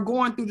Muslims who are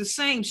going through the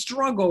same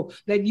struggle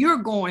that you're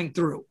going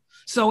through.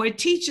 So it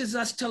teaches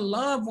us to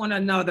love one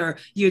another,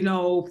 you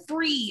know,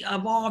 free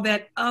of all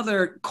that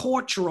other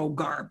cultural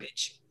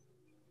garbage.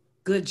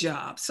 Good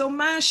job. So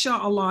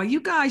mashallah,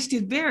 you guys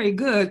did very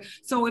good.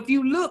 So if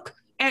you look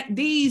at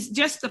these,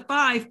 just the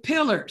 5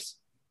 pillars,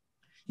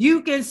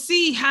 you can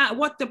see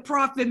what the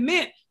prophet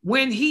meant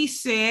when he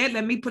said,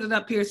 let me put it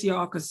up here so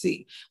y'all can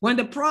see. When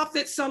the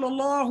prophet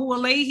sallallahu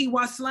alaihi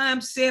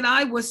wasallam said,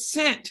 I was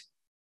sent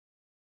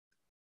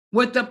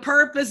with the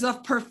purpose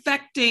of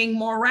perfecting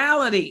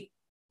morality.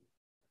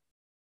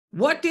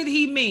 What did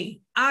he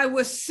mean? I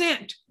was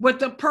sent with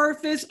the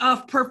purpose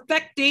of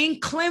perfecting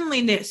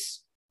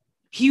cleanliness,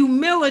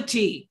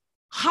 humility,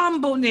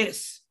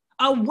 humbleness,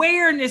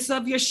 awareness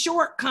of your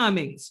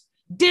shortcomings,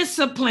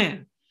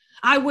 discipline.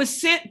 I was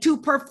sent to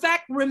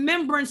perfect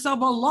remembrance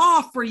of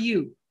Allah for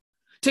you,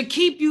 to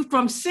keep you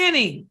from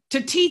sinning,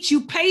 to teach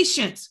you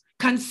patience,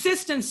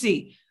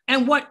 consistency,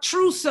 and what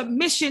true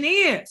submission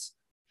is.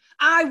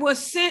 I was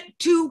sent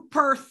to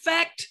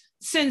perfect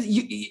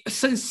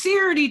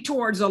sincerity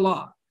towards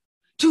Allah,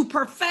 to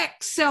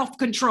perfect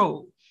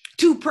self-control,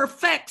 to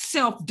perfect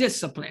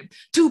self-discipline,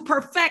 to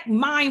perfect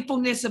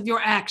mindfulness of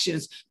your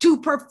actions, to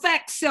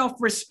perfect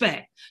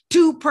self-respect,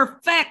 to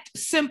perfect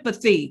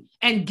sympathy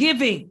and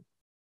giving,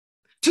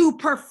 to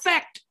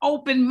perfect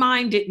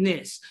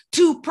open-mindedness,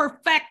 to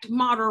perfect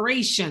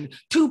moderation,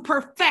 to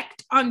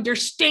perfect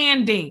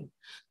understanding,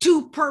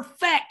 to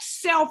perfect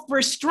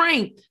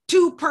self-restraint,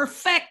 to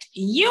perfect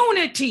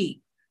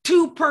unity,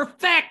 to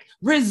perfect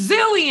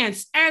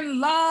resilience and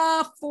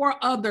love for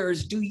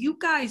others. Do you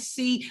guys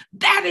see?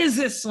 That is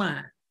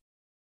Islam.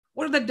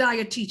 What are the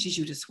diet teaches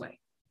you this way?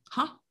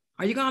 Huh?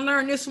 Are you going to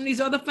learn this from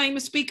these other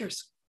famous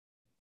speakers?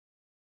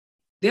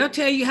 They'll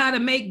tell you how to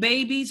make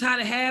babies, how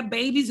to have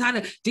babies, how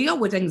to deal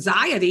with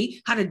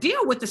anxiety, how to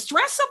deal with the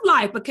stress of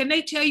life. But can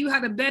they tell you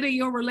how to better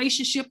your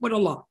relationship with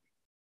Allah?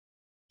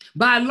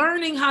 By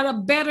learning how to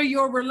better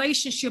your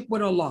relationship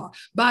with Allah,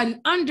 by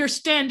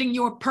understanding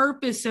your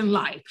purpose in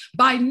life,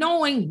 by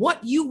knowing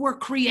what you were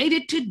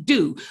created to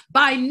do,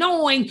 by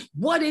knowing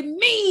what it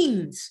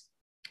means,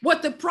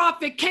 what the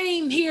prophet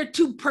came here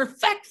to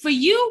perfect for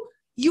you,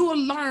 you will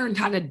learn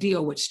how to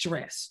deal with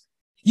stress.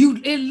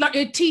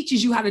 It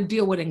teaches you how to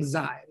deal with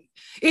anxiety.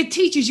 It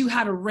teaches you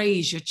how to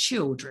raise your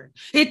children.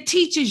 It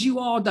teaches you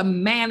all the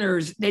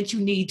manners that you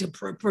need to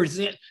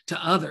present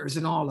to others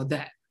and all of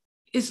that.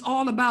 It's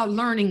all about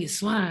learning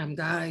Islam,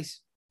 guys.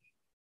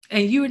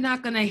 And you're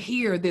not going to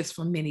hear this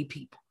from many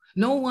people.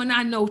 No one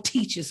I know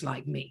teaches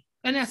like me.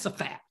 And that's a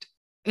fact.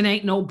 It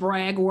ain't no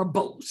brag or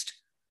boast.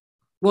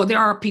 Well, there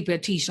are people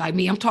that teach like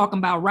me. I'm talking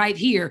about right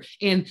here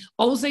in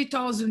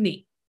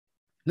Ozay-Tazuni.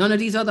 None of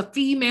these other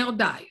female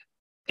diet.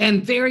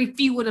 And very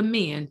few of the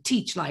men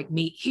teach like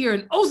me here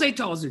in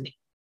Ozay-Tazuni.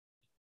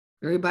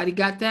 Everybody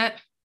got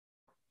that?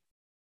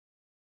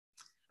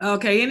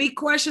 Okay, any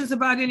questions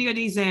about any of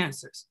these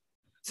answers?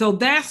 So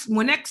that's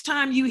when next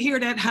time you hear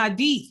that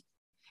hadith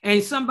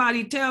and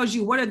somebody tells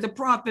you, what did the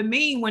prophet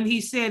mean when he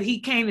said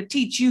he came to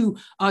teach you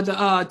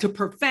to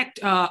perfect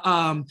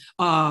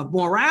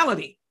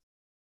morality?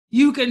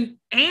 You can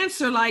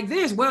answer like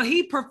this. Well,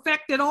 he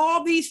perfected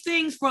all these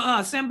things for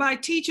us. And by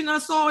teaching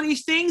us all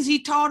these things,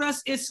 he taught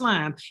us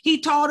Islam. He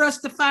taught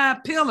us the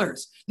 5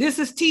 pillars. This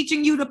is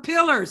teaching you the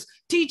pillars,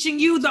 teaching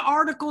you the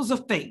articles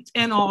of faith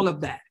and all of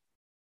that.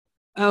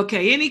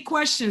 Okay, any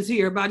questions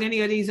here about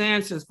any of these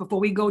answers before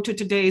we go to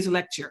today's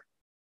lecture?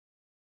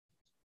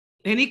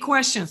 Any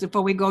questions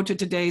before we go to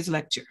today's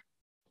lecture?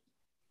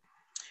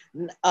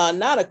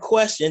 Not a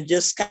question,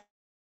 just kind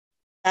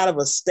of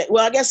a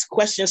well, I guess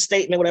question,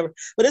 statement, whatever.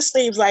 But it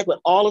seems like with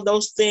all of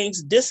those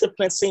things,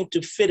 discipline seemed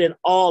to fit in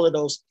all of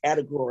those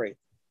categories.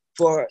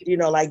 For, you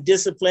know, like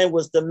discipline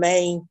was the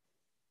main,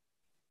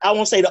 I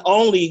won't say the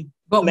only,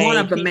 but one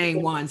of the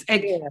main ones.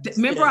 And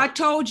remember, I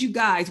told you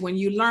guys, when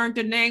you learn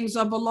the names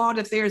of Allah,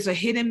 that there's a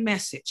hidden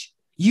message.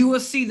 You will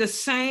see the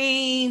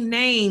same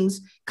names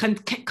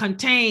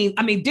contain,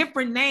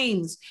 different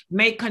names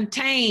may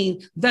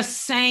contain the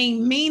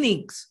same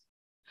meanings.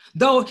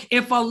 Though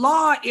if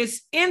Allah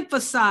is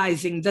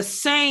emphasizing the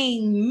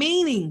same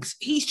meanings,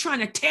 he's trying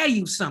to tell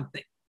you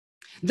something.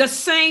 The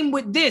same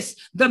with this,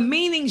 the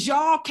meanings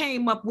y'all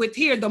came up with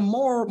here, the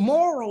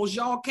morals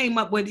y'all came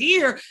up with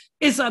here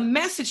is a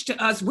message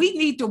to us. We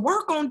need to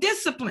work on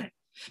discipline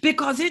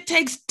because it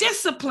takes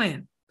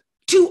discipline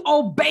to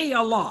obey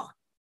Allah.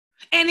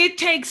 And it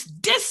takes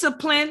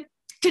discipline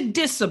to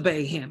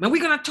disobey him. And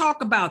we're going to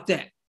talk about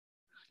that.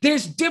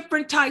 There's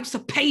different types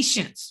of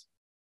patience.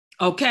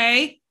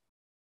 Okay?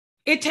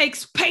 It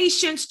takes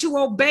patience to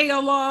obey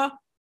Allah,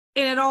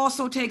 and it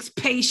also takes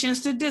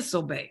patience to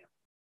disobey.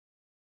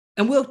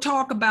 And we'll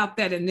talk about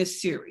that in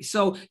this series.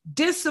 So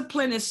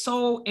discipline is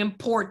so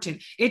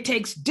important. It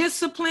takes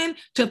discipline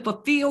to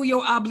fulfill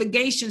your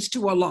obligations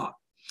to Allah.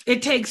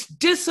 It takes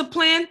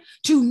discipline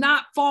to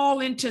not fall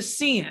into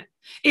sin.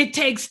 It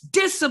takes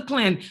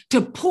discipline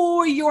to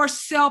pull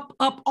yourself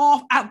up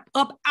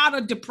out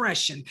of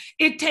depression.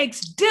 It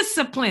takes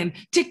discipline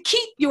to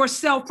keep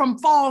yourself from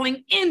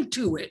falling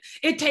into it.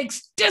 It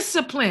takes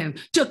discipline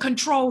to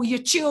control your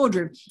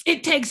children.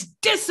 It takes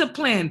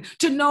discipline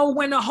to know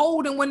when to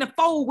hold and when to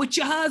fold with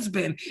your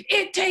husband.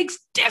 It takes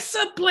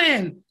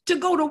discipline to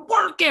go to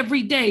work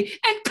every day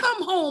and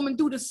come home and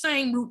do the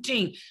same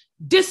routine.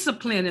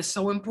 Discipline is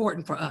so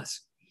important for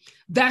us.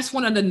 That's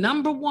one of the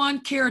number one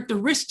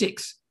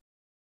characteristics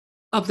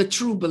of the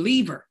true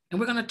believer. And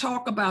we're going to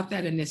talk about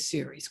that in this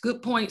series.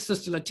 Good point,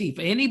 Sister Latifah.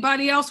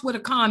 Anybody else with a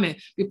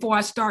comment before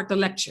I start the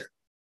lecture?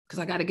 Because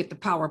I got to get the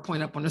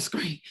PowerPoint up on the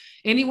screen.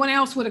 Anyone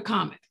else with a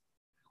comment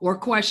or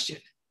question?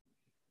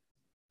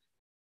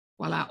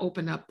 While I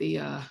open up the,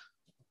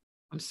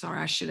 I'm sorry,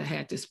 I should have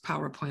had this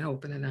PowerPoint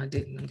open and I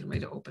didn't. I'm getting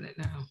ready to open it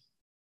now.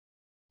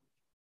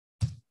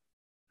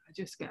 I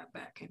just got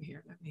back in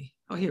here.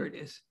 Oh, here it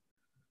is.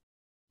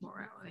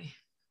 Morality.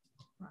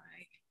 Right.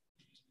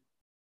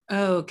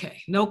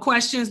 Okay, no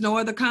questions, no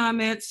other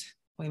comments.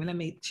 Wait a minute, let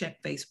me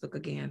check Facebook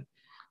again.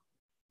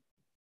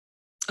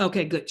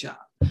 Okay, good job.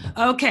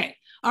 Okay,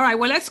 all right,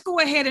 well, let's go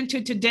ahead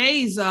into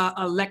today's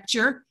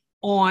lecture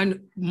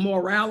on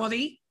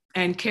morality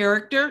and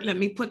character. Let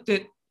me put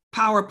the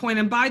PowerPoint.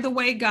 And by the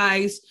way,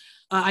 guys,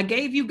 I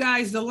gave you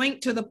guys the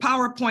link to the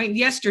PowerPoint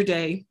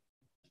yesterday.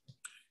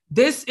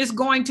 This is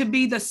going to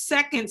be the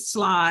second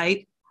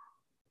slide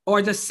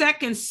or the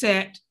second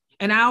set.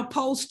 And I'll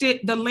post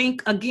the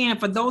link again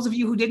for those of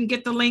you who didn't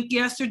get the link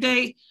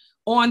yesterday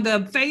on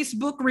the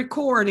Facebook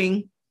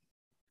recording.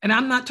 And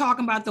I'm not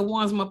talking about the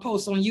ones I'm gonna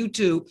post on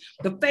YouTube.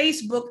 The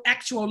Facebook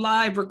actual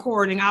live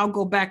recording, I'll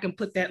go back and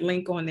put that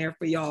link on there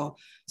for y'all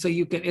so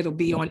you can, it'll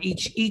be on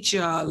each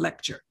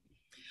lecture.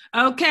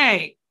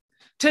 Okay,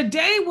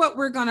 today what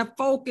we're gonna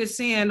focus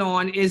in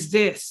on is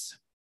this.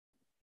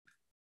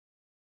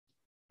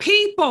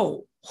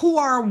 People who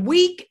are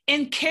weak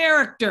in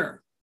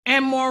character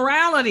and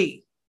morality.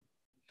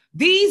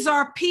 These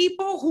are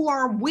people who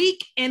are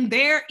weak in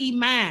their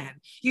Iman.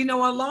 You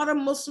know, a lot of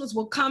Muslims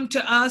will come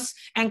to us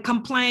and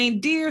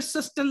complain, dear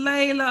Sister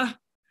Layla,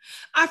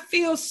 I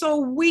feel so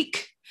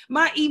weak.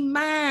 My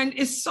Iman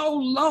is so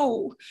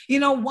low. You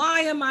know,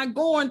 why am I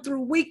going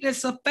through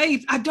weakness of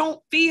faith? I don't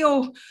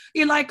feel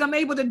like I'm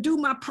able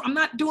to I'm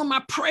not doing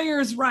my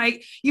prayers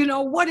right. You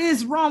know, what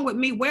is wrong with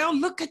me? Well,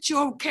 look at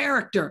your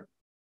character.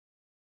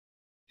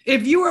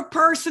 If you're a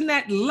person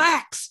that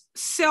lacks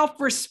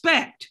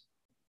self-respect,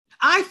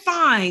 I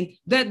find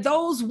that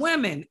those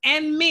women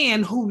and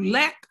men who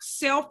lack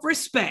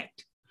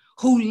self-respect,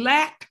 who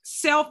lack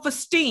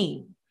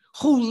self-esteem,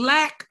 who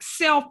lack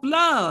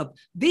self-love,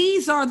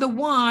 these are the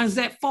ones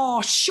that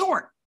fall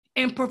short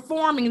in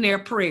performing their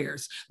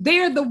prayers.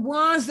 They're the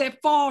ones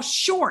that fall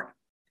short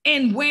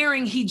in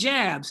wearing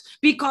hijabs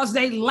because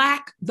they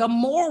lack the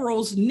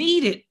morals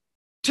needed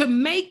to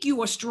make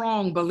you a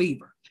strong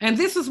believer. And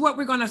this is what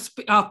we're going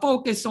to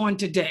focus on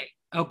today,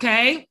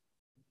 okay?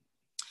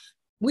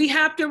 We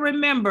have to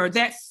remember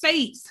that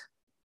faith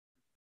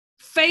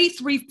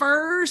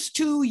refers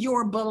to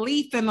your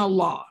belief in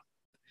Allah.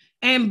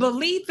 And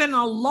belief in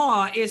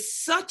Allah is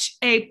such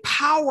a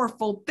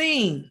powerful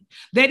thing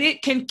that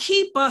it can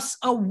keep us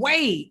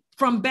away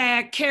from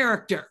bad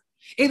character.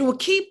 It will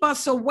keep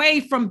us away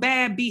from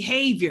bad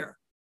behavior.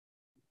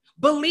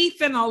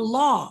 Belief in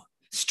Allah,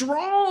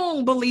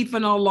 strong belief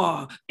in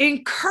Allah,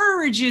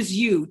 encourages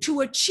you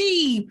to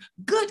achieve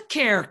good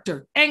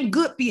character and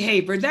good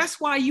behavior. That's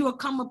why you will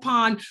come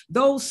upon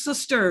those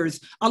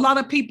sisters. A lot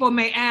of people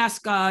may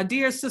ask,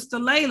 dear Sister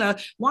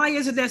Layla, why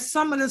is it that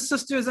some of the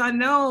sisters I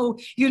know,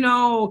 you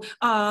know,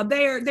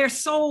 their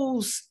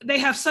souls, they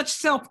have such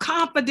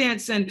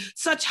self-confidence and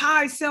such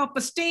high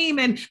self-esteem,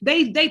 and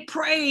they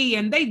pray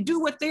and they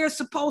do what they're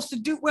supposed to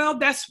do? Well,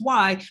 that's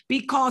why,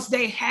 because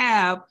they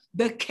have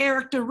the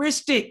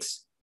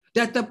characteristics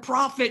that the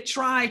prophet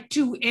tried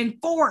to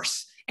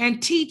enforce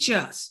and teach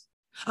us.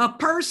 A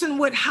person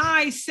with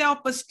high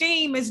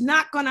self-esteem is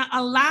not going to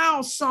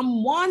allow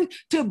someone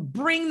to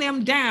bring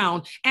them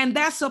down. And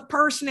that's a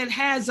person that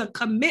has a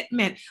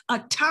commitment, a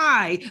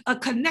tie, a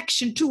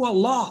connection to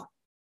Allah.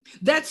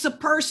 That's a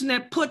person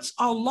that puts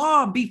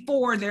Allah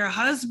before their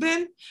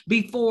husband,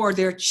 before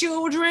their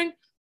children.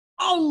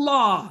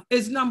 Allah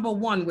is number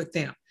one with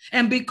them.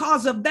 And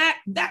because of that,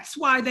 that's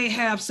why they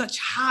have such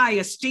high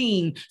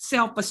esteem,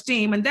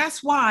 self-esteem. And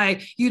that's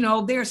why, you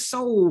know, they're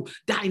so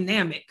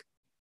dynamic.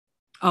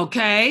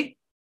 Okay.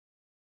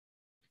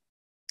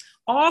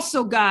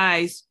 Also,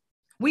 guys,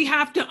 we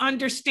have to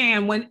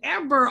understand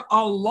whenever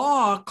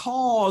Allah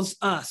calls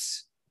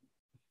us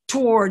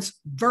towards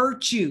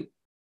virtue.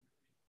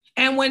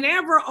 And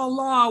whenever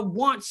Allah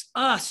wants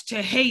us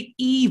to hate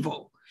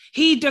evil,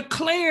 he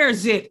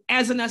declares it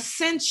as an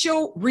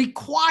essential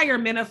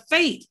requirement of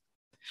faith.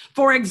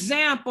 For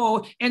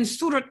example, in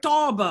Surah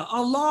Tawbah,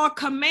 Allah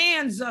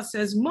commands us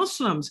as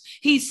Muslims,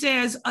 he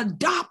says,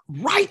 adopt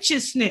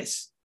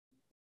righteousness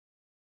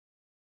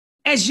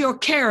as your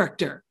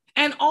character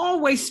and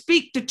always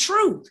speak the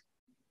truth.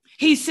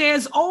 He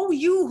says, oh,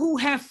 you who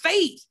have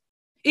faith,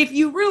 if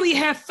you really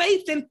have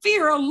faith and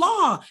fear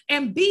Allah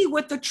and be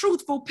with the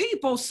truthful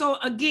people. So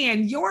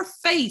again, your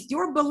faith,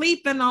 your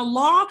belief in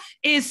Allah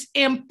is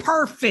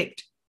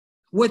imperfect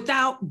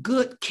without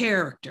good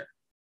character.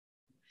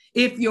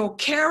 If your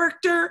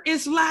character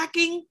is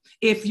lacking,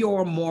 if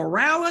your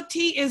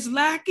morality is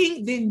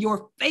lacking, then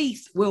your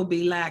faith will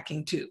be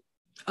lacking too.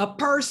 A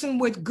person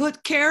with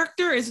good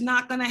character is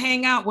not going to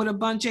hang out with a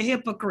bunch of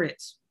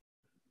hypocrites.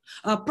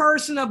 A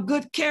person of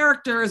good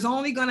character is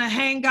only going to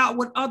hang out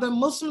with other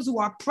Muslims who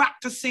are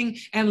practicing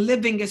and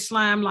living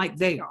Islam like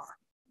they are.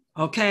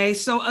 Okay,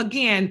 so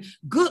again,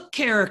 good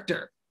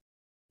character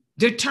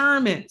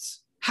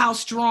determines how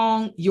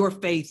strong your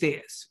faith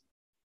is.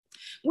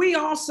 We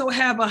also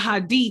have a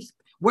hadith,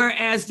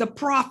 whereas the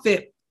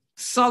Prophet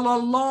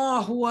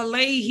sallallahu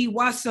alaihi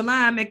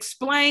wasallam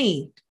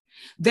explained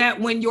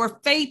that when your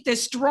faith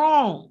is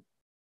strong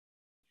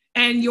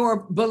and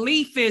your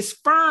belief is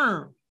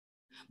firm,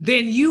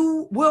 then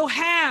you will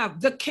have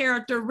the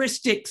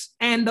characteristics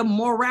and the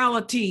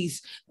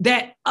moralities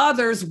that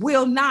others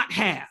will not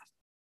have.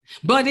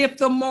 But if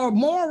the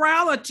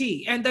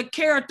morality and the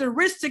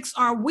characteristics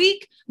are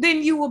weak,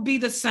 then you will be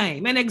the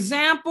same. An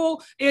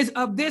example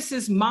of this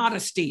is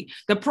modesty.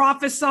 The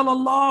Prophet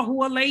sallallahu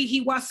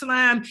alaihi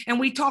wasallam, and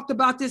we talked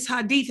about this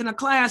hadith in a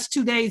class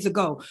 2 days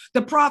ago.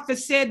 The Prophet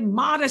said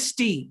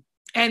modesty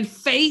and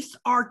faith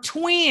are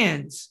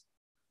twins.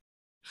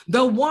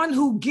 The one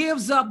who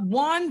gives up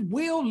one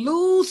will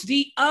lose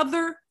the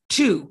other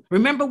two.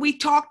 Remember, we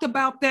talked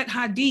about that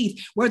hadith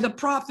where the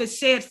Prophet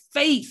said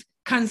faith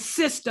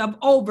consists of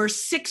over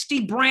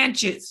 60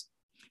 branches.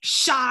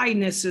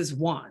 Shyness is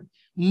one.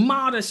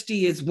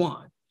 Modesty is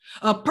one.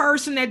 A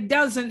person that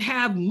doesn't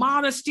have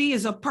modesty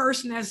is a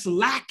person that's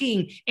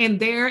lacking in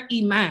their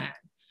Iman.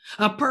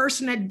 A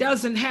person that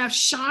doesn't have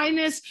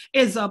shyness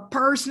is a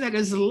person that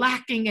is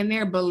lacking in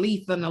their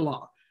belief in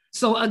Allah.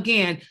 So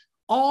again,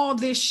 all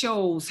this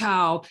shows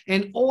how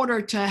in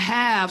order to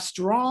have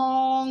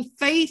strong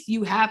faith,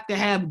 you have to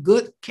have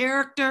good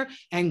character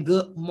and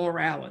good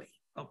morality,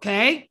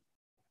 okay?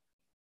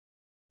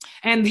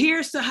 And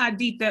here's the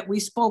hadith that we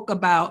spoke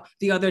about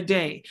the other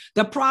day.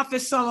 The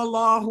Prophet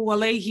sallallahu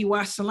alaihi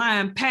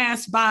wasallam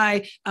passed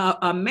by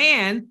a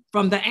man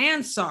from the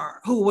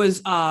Ansar who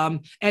was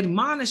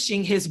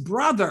admonishing his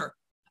brother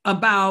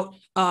about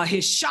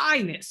his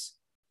shyness.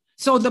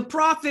 So the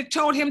Prophet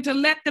told him to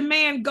let the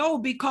man go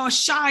because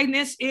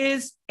shyness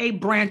is a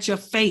branch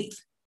of faith.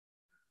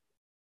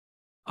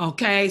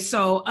 Okay,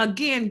 so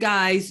again,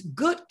 guys,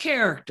 good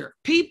character,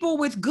 people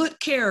with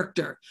good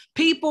character,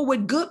 people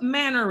with good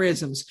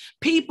mannerisms,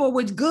 people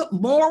with good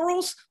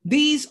morals,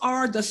 these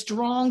are the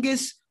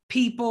strongest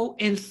people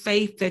in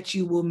faith that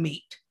you will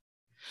meet.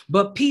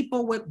 But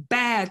people with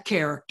bad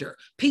character,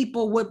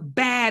 people with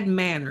bad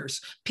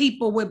manners,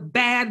 people with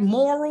bad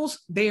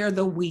morals, they are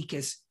the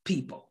weakest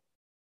people.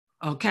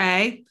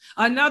 Okay,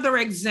 another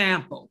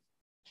example,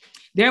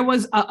 there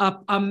was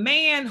a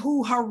man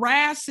who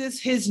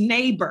harasses his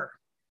neighbor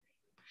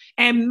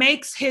and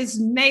makes his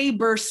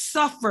neighbor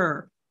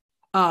suffer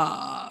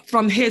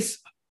from his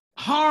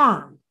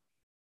harm.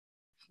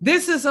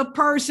 This is a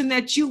person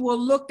that you will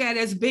look at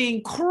as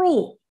being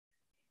cruel.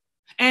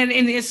 And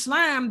in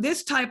Islam,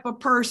 this type of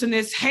person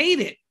is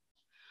hated.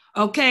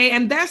 Okay,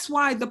 and that's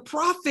why the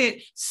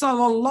Prophet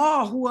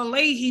sallallahu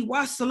alaihi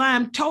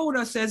wasallam told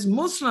us as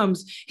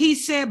Muslims, he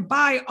said,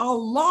 by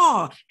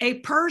Allah, a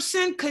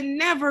person can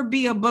never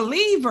be a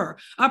believer.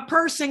 A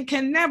person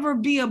can never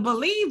be a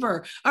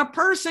believer. A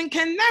person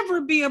can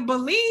never be a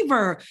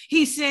believer.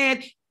 He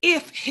said,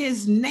 if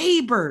his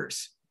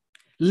neighbors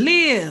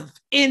live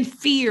in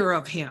fear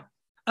of him.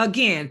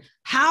 Again,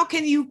 how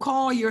can you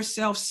call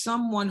yourself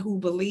someone who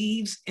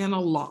believes in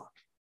Allah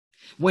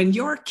when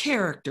your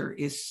character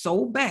is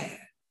so bad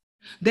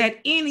that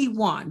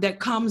anyone that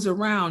comes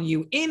around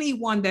you,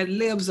 anyone that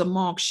lives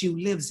amongst you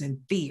lives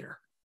in fear?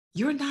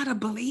 You're not a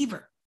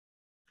believer.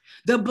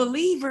 The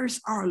believers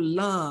are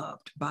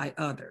loved by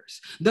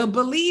others. The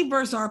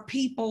believers are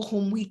people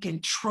whom we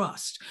can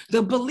trust.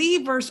 The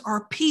believers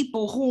are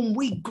people whom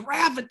we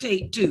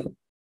gravitate to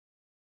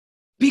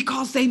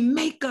because they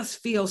make us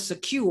feel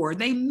secure.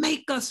 They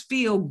make us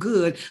feel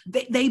good.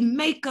 They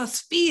make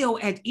us feel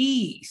at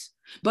ease.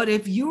 But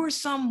if you're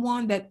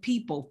someone that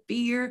people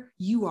fear,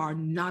 you are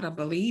not a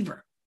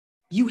believer.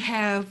 You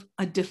have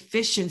a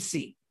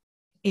deficiency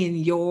in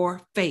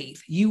your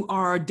faith. You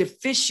are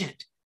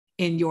deficient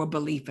in your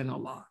belief in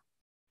Allah.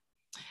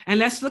 And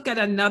let's look at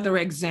another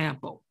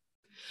example.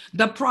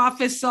 The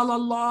Prophet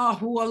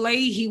sallallahu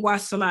alaihi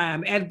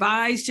wasallam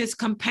advised his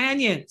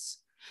companions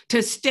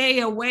to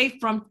stay away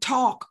from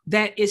talk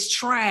that is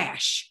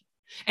trash.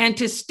 and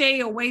to stay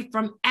away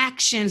from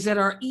actions that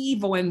are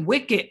evil and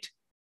wicked,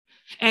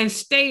 and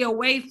stay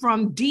away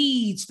from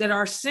deeds that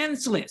are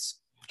senseless.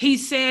 He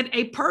said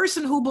a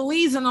person who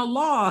believes in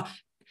Allah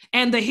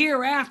and the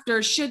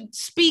hereafter should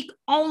speak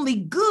only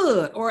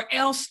good or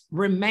else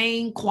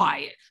remain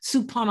quiet.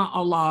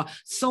 Subhanallah.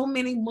 So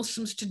many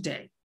Muslims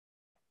today,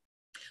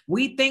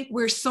 we think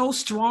we're so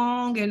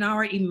strong in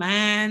our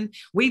Iman.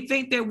 We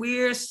think that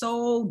we're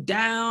so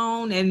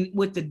down and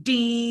with the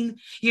deen,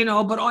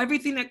 but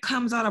everything that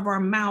comes out of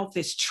our mouth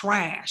is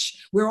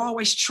trash. We're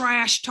always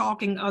trash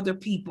talking other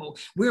people.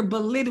 We're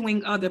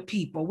belittling other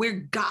people.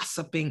 We're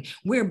gossiping.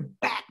 We're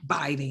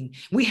backbiting.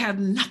 We have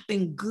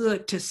nothing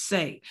good to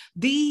say.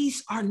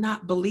 These are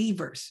not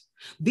believers.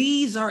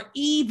 These are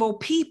evil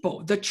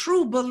people. The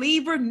true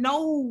believer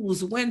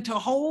knows when to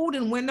hold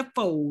and when to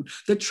fold.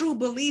 The true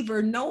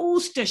believer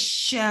knows to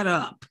shut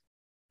up.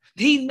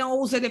 He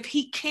knows that if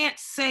he can't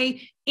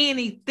say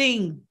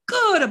anything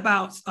good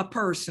about a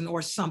person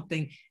or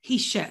something, he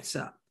shuts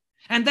up.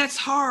 And that's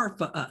hard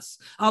for us.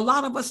 A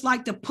lot of us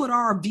like to put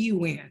our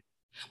view in.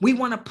 We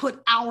want to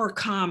put our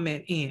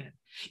comment in.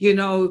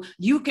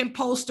 You can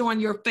post on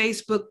your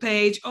Facebook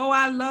page, "Oh,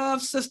 I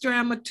love Sister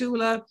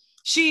Amatullah.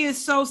 She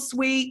is so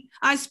sweet.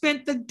 I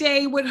spent the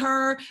day with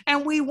her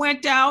and we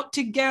went out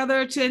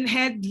together and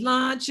had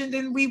lunch and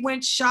then we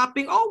went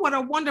shopping. Oh, what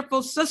a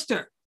wonderful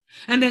sister."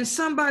 And then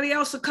somebody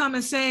else will come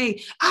and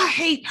say, "I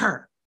hate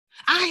her.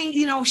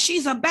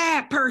 She's a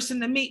bad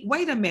person to me."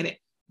 Wait a minute.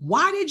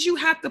 Why did you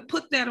have to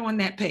put that on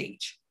that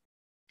page?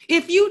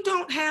 If you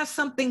don't have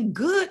something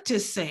good to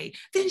say,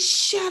 then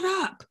shut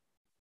up.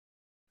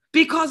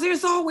 Because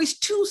there's always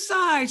two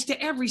sides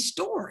to every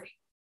story.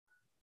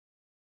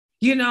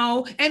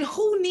 And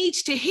who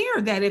needs to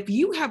hear that? If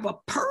you have a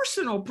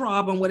personal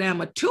problem with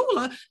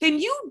Amatullah, then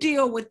you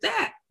deal with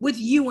that with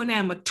you and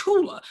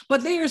Amatullah.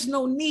 But there's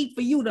no need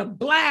for you to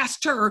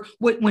blast her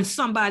when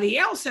somebody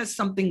else has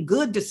something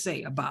good to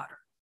say about her.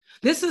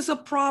 This is a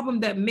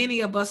problem that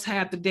many of us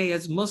have today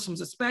as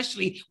Muslims,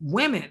 especially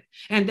women.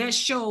 And that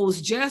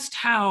shows just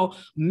how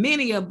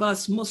many of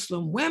us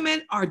Muslim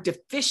women are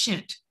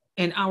deficient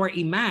in our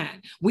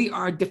Iman. We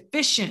are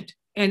deficient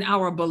in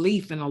our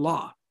belief in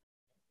Allah.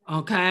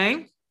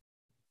 Okay.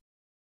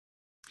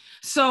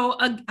 So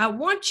I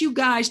want you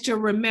guys to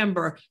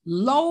remember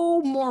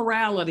low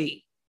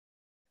morality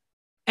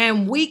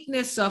and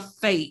weakness of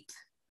faith.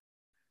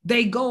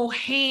 They go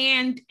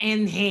hand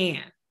in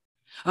hand.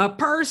 A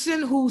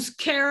person whose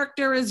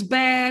character is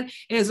bad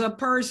is a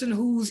person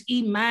whose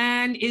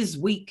Iman is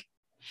weak.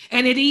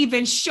 And it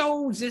even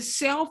shows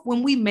itself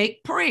when we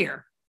make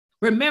prayer.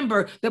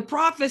 Remember, the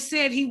prophet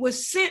said he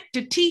was sent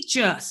to teach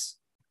us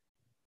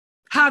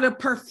how to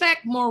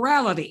perfect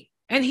morality.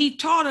 And he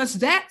taught us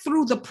that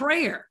through the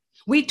prayer.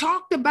 We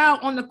talked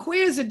about on the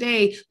quiz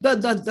today,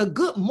 the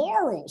good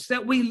morals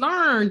that we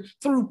learn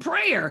through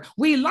prayer.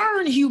 We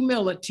learn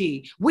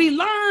humility. We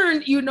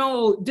learn,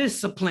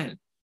 discipline.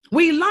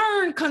 We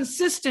learn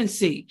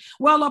consistency.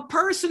 Well, a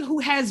person who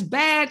has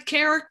bad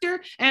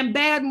character and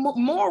bad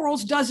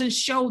morals doesn't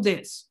show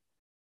this.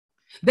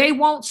 They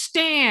won't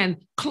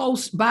stand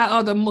close by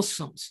other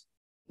Muslims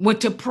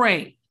to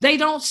pray. They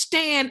don't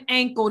stand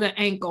ankle to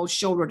ankle,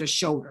 shoulder to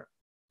shoulder.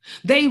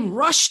 They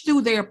rush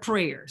through their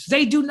prayers.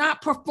 They do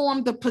not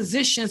perform the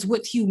positions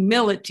with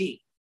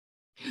humility.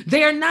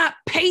 They're not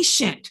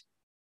patient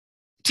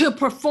to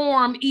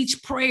perform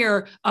each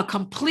prayer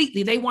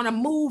completely. They want to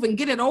move and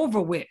get it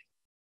over with.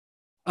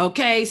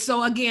 Okay,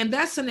 so again,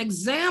 that's an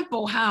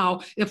example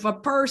how if a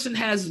person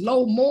has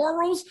low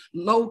morals,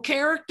 low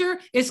character,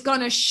 it's going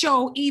to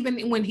show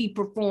even when he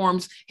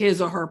performs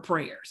his or her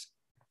prayers.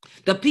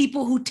 The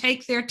people who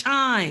take their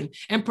time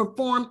and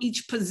perform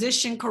each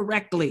position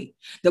correctly,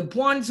 the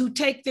ones who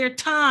take their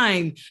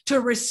time to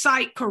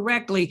recite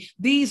correctly,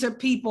 these are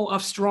people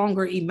of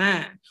stronger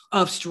Iman,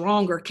 of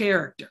stronger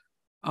character.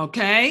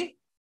 Okay?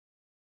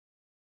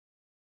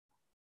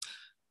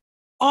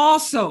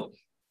 Also,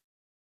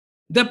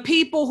 the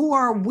people who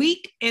are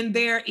weak in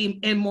their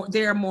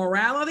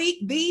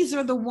morality, these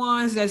are the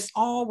ones that's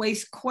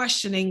always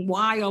questioning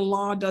why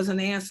Allah doesn't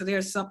answer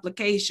their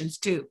supplications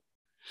too.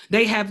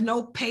 They have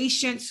no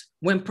patience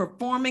when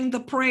performing the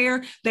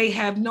prayer. They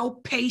have no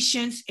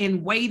patience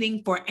in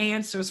waiting for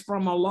answers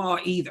from Allah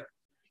either.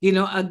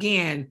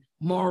 Again,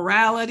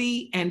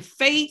 morality and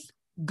faith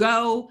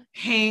go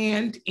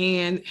hand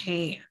in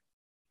hand.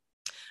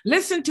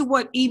 Listen to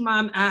what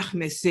Imam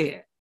Ahmed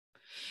said.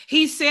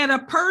 He said, a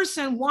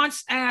person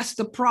once asked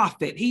the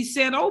prophet, he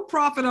said, "O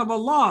prophet of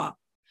Allah,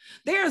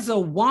 there's a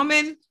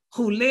woman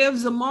who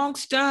lives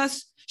amongst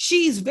us.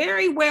 She's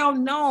very well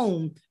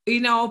known,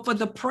 for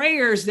the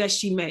prayers that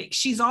she makes.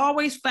 She's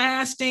always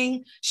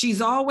fasting. She's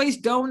always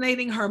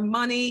donating her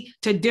money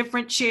to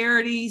different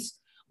charities,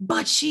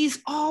 but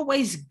she's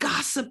always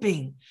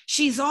gossiping.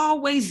 She's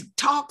always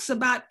talks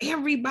about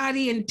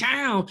everybody in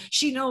town.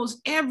 She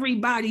knows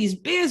everybody's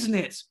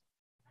business.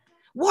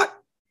 What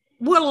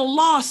will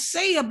Allah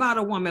say about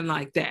a woman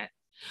like that?"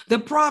 The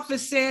prophet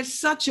said,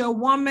 such a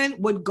woman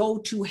would go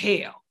to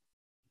hell.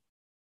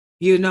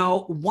 You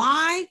know,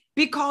 why?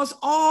 Because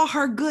all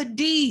her good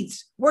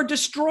deeds were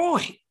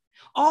destroyed.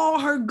 All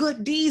her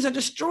good deeds are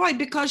destroyed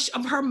because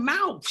of her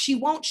mouth. She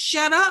won't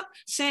shut up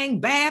saying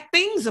bad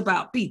things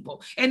about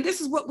people. And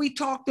this is what we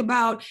talked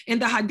about in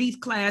the Hadith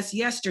class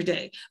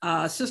yesterday.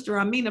 Sister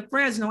Amina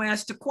Fresno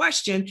asked the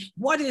question,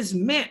 what is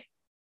meant?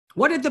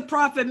 What did the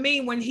prophet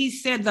mean when he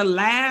said the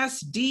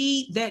last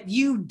deed that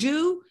you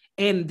do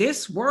in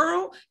this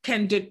world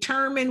can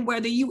determine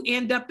whether you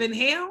end up in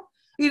hell?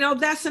 You know,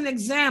 that's an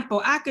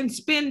example. I can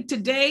spend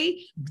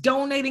today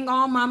donating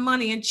all my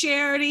money in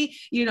charity,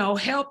 you know,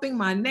 helping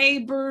my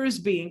neighbors,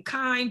 being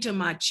kind to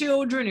my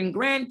children and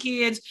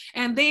grandkids.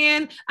 And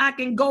then I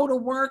can go to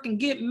work and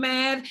get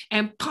mad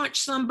and punch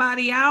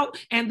somebody out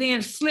and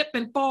then slip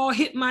and fall,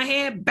 hit my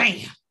head,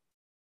 bam.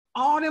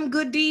 All them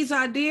good deeds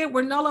I did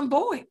were null and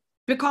void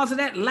because of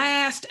that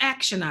last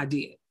action I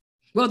did.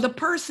 Well, the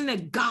person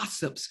that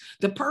gossips,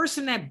 the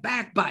person that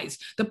backbites,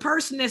 the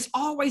person that's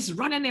always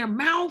running their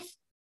mouth,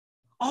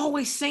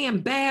 always saying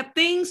bad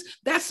things,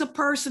 that's a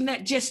person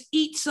that just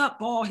eats up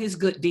all his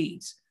good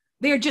deeds.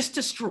 They're just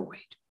destroyed.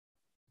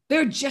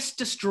 They're just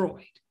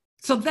destroyed.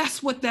 So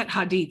that's what that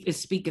hadith is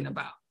speaking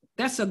about.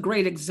 That's a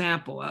great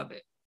example of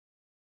it.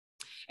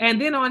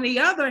 And then on the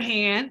other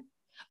hand,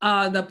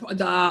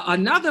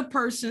 another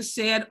person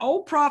said,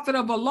 "O Prophet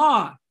of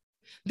Allah,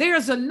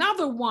 there's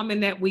another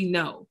woman that we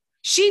know.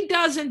 She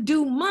doesn't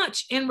do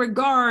much in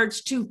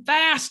regards to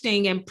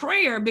fasting and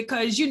prayer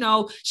because, you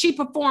know, she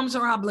performs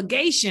her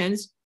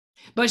obligations,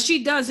 but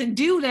she doesn't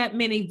do that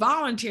many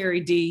voluntary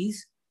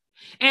deeds.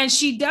 And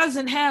she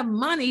doesn't have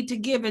money to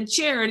give in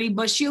charity,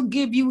 but she'll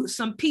give you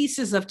some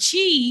pieces of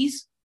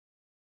cheese.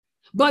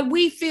 But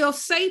we feel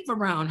safe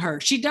around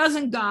her. She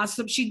doesn't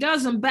gossip. She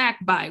doesn't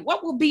backbite.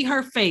 What will be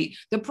her fate?"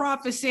 The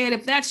prophet said,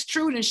 if that's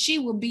true, then she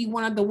will be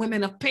one of the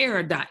women of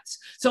paradise.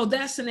 So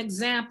that's an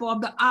example of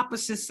the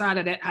opposite side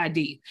of that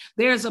hadith.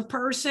 There's a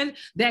person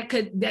that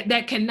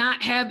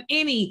cannot have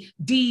any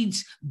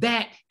deeds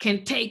that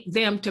can take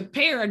them to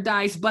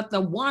paradise, but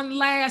the one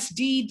last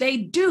deed they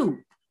do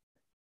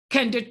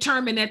can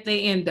determine that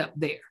they end up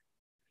there.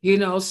 You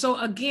know, so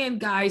again,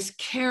 guys,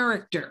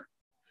 character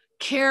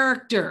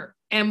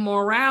and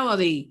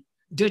morality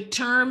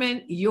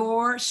determine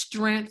your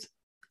strength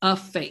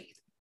of faith.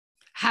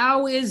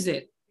 How is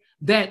it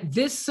that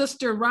this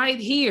sister right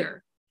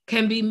here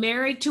can be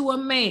married to a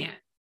man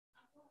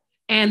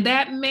and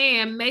that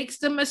man makes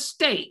the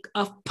mistake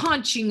of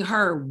punching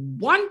her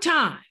one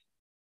time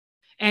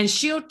and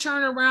she'll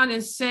turn around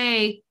and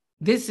say,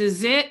 "This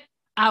is it,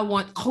 I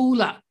want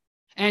khula,"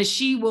 and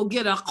she will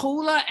get a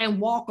khula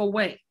and walk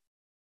away?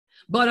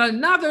 But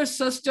another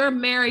sister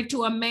married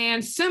to a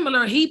man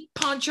similar, he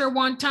punched her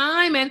one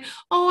time and,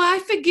 "Oh, I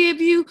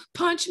forgive you,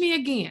 punch me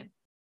again."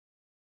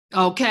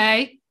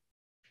 Okay?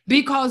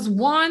 Because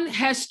one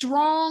has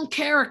strong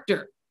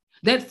character.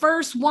 That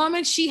first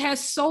woman, she has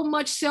so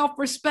much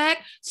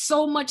self-respect,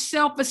 so much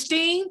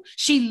self-esteem.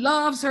 She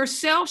loves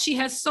herself. She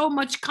has so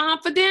much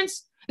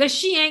confidence that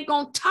she ain't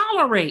going to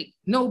tolerate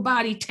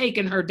nobody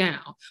taking her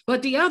down.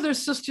 But the other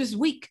sister's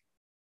weak.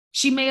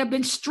 She may have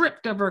been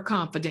stripped of her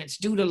confidence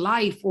due to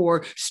life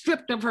or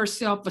stripped of her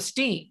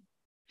self-esteem.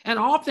 And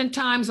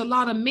oftentimes a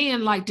lot of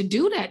men like to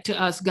do that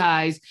to us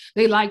guys.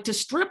 They like to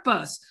strip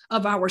us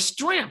of our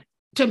strength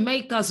to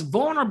make us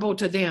vulnerable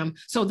to them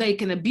so they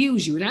can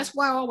abuse you. And that's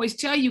why I always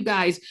tell you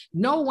guys,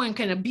 no one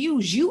can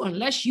abuse you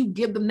unless you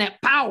give them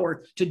that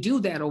power to do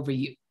that over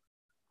you.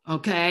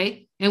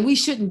 Okay? And we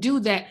shouldn't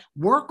do that.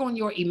 Work on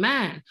your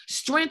Iman.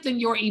 Strengthen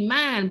your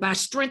Iman by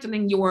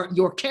strengthening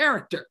your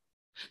character.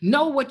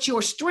 Know what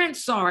your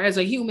strengths are as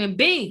a human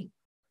being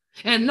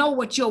and know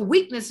what your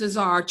weaknesses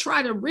are.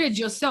 Try to rid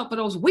yourself of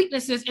those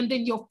weaknesses and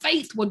then your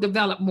faith will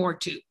develop more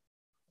too.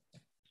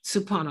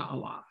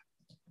 Subhanallah.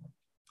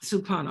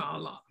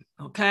 Subhanallah.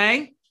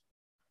 Okay.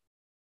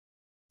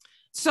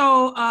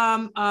 So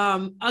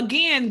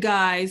again,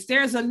 guys,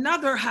 there's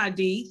another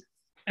hadith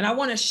and I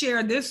want to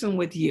share this one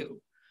with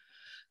you.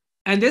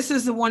 And this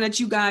is the one that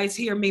you guys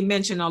hear me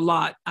mention a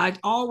lot. I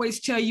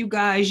always tell you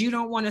guys, you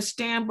don't want to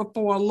stand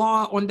before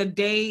Allah on the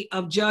day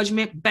of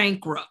judgment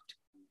bankrupt.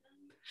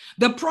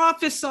 The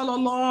Prophet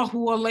sallallahu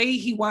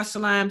alaihi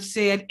wasallam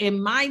said, "In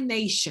my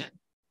nation,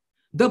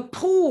 the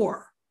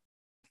poor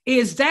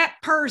is that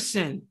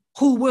person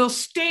who will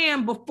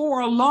stand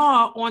before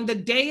Allah on the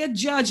day of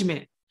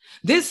judgment.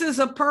 This is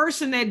a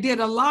person that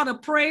did a lot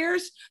of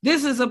prayers.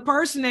 This is a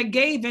person that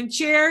gave in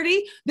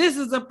charity. This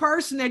is a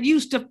person that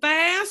used to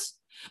fast.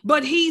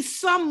 But he's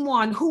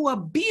someone who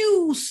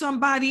abused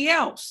somebody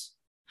else,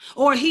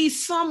 or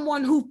he's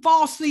someone who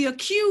falsely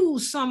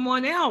accused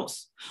someone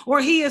else,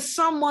 or he is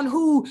someone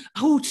who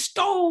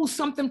stole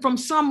something from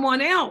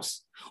someone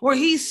else, or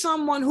he's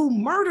someone who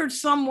murdered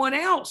someone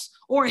else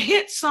or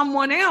hit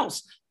someone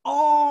else.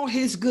 All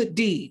his good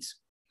deeds,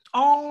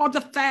 all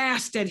the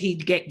fast that he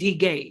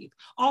gave,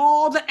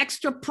 all the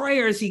extra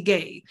prayers he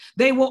gave,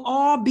 they will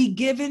all be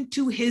given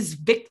to his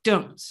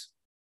victims.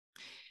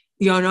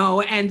 You know,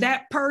 and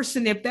that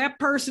person, if that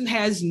person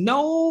has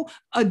no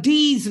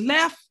deeds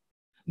left,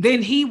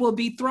 then he will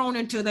be thrown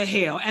into the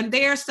hell. And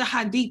there's the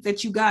hadith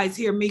that you guys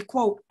hear me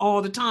quote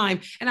all the time.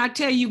 And I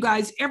tell you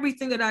guys,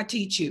 everything that I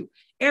teach you,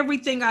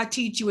 everything I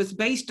teach you is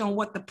based on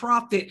what the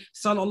Prophet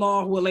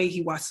sallallahu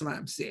alaihi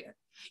wasallam said.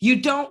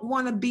 You don't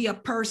want to be a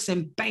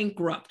person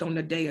bankrupt on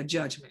the day of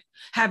judgment,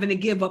 having to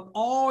give up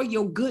all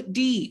your good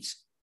deeds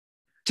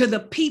to the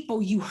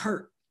people you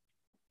hurt,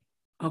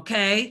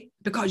 okay?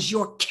 Because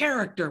your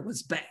character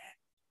was bad,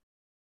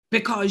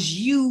 because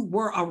you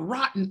were a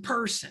rotten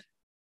person.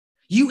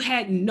 You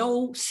had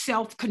no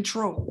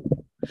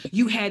self-control.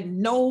 You had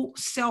no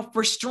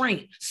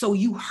self-restraint. So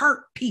you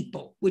hurt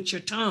people with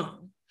your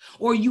tongue,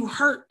 or you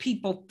hurt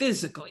people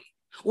physically,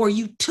 or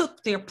you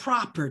took their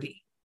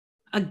property.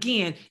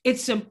 Again,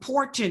 it's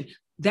important.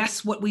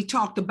 That's what we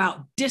talked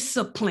about,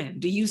 discipline.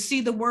 Do you see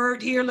the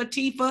word here,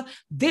 Latifa?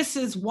 This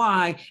is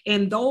why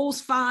in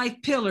those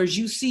 5 pillars,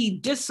 you see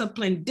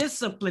discipline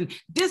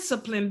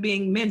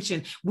being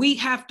mentioned. We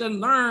have to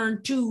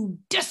learn to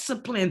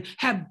discipline,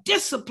 have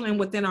discipline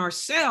within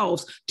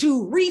ourselves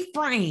to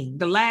refrain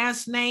the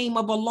last name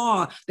of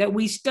Allah that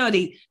we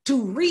studied,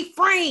 to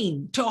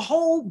refrain, to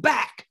hold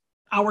back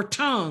our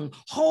tongue,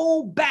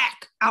 hold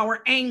back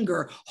our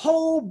anger,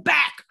 hold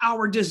back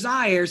our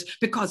desires,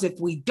 because if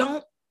we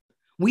don't,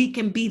 we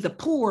can be the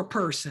poor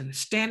person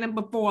standing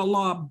before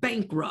Allah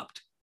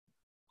bankrupt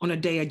on a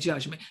day of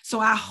judgment. So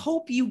I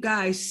hope you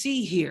guys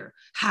see here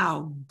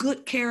how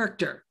good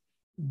character,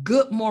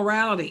 good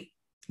morality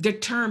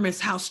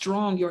determines how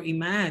strong your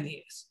Iman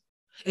is.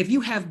 If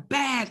you have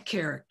bad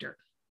character,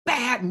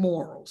 bad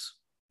morals,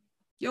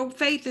 your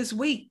faith is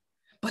weak.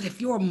 But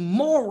if your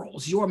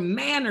morals, your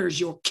manners,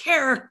 your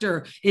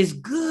character is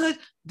good,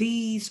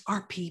 these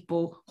are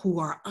people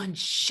who are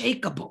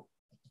unshakable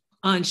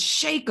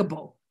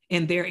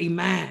in their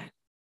Iman.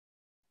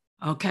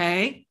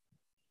 Okay?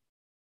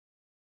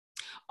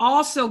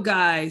 Also,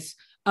 guys,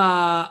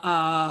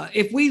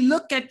 if we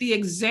look at the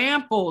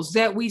examples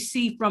that we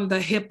see from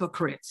the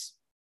hypocrites,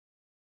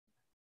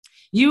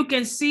 you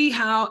can see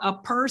how a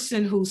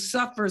person who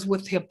suffers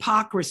with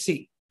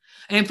hypocrisy.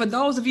 And for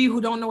those of you who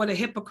don't know what a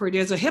hypocrite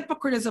is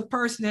a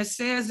person that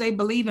says they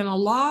believe in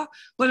Allah,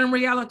 but in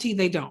reality,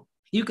 they don't.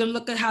 You can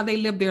look at how they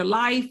live their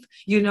life.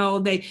 You know,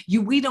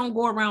 we don't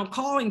go around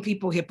calling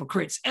people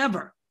hypocrites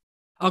ever.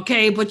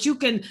 Okay, but you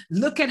can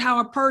look at how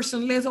a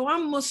person lives. Oh,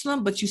 I'm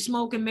Muslim, but you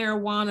smoking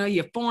marijuana,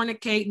 you're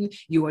fornicating,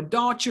 you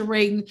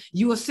adulterating.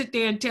 You will sit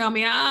there and tell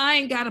me, I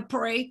ain't got to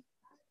pray.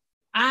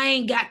 I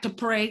ain't got to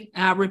pray.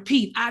 I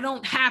repeat, I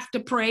don't have to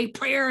pray.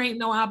 Prayer ain't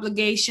no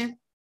obligation.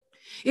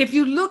 If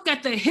you look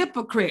at the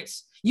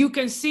hypocrites, you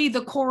can see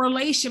the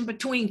correlation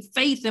between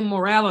faith and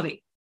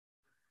morality.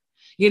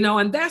 You know,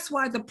 and that's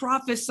why the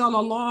Prophet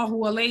sallallahu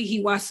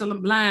alaihi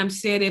wasallam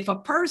said, if a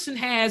person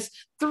has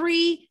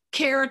 3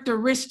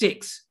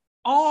 characteristics,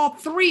 all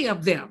 3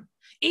 of them,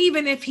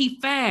 even if he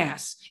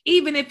fasts,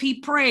 even if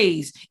he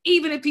prays,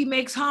 even if he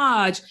makes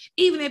Hajj,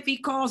 even if he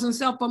calls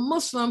himself a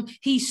Muslim,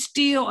 he's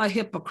still a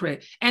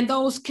hypocrite. And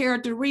those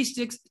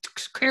characteristics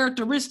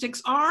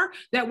are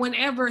that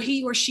whenever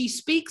he or she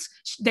speaks,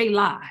 they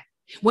lie.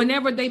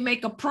 Whenever they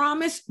make a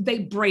promise, they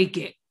break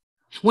it.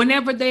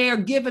 Whenever they are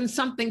given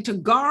something to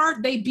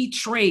guard, they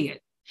betray it.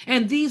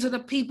 And these are the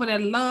people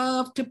that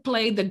love to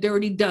play the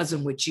dirty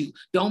dozen with you.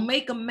 Don't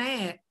make them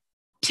mad.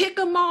 Tick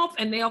them off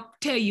and they'll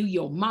tell you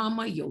your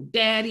mama, your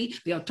daddy.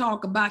 They'll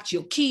talk about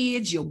your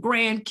kids, your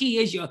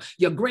grandkids,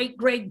 your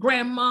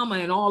great-great-grandmama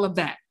and all of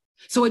that.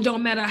 So it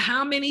don't matter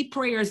how many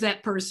prayers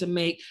that person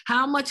make,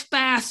 how much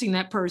fasting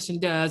that person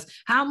does,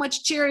 how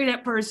much charity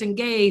that person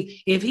gave.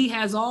 If he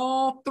has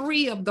all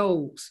 3 of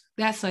those,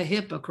 that's a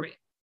hypocrite.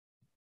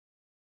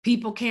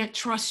 People can't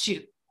trust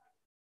you.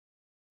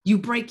 You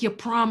break your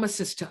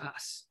promises to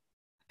us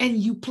and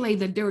you play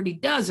the dirty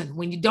dozen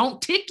when you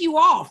don't tick you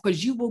off,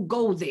 because you will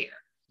go there.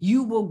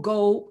 You will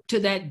go to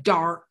that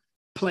dark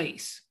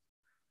place.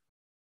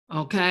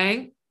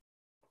 Okay?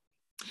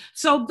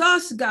 So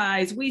thus,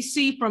 guys, we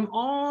see from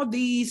all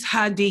these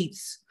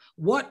hadiths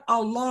what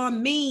Allah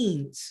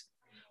means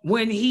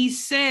when he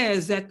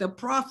says that the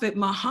Prophet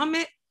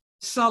Muhammad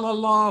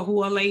sallallahu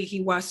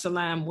alaihi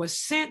wasallam was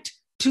sent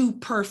to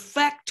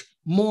perfect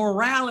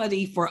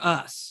morality for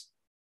us.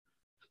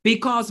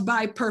 Because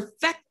by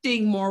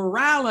perfecting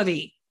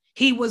morality,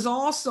 he was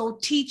also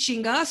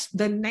teaching us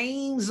the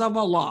names of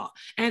Allah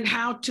and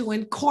how to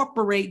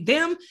incorporate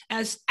them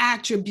as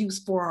attributes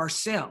for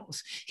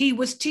ourselves. He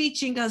was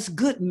teaching us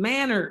good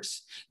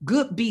manners,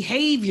 good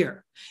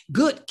behavior,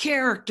 good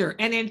character.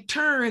 And in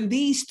turn,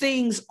 these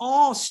things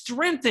all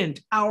strengthened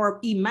our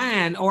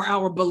Iman, or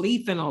our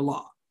belief in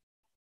Allah.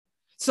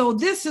 So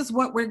this is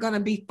what we're going to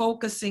be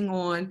focusing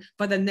on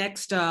for the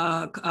next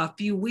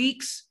few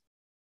weeks.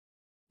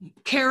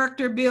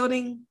 Character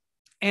building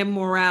and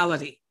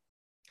morality.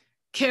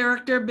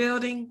 Character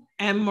building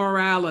and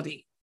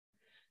morality.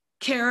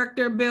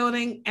 Character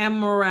building and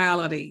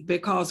morality.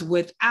 Because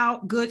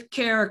without good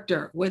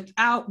character,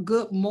 without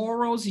good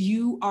morals,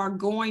 you are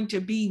going to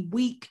be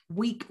weak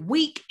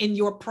in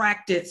your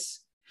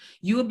practice.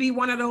 You'll be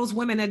one of those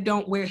women that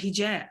don't wear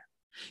hijab.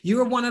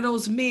 You're one of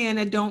those men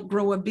that don't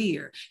grow a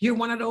beard. You're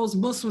one of those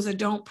Muslims that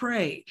don't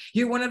pray.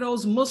 You're one of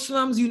those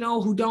Muslims, you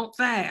know, who don't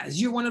fast.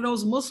 You're one of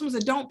those Muslims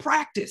that don't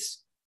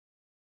practice,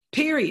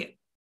 period,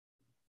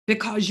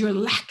 because you're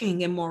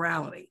lacking in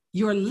morality.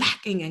 You're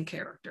lacking in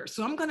character.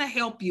 So I'm going to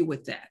help you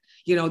with that.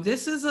 You know,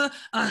 this is a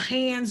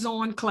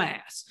hands-on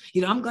class.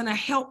 You know, I'm going to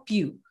help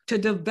you to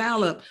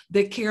develop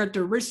the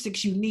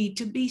characteristics you need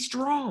to be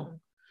strong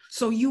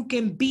so you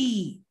can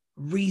be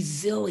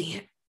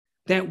resilient.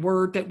 That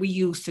word that we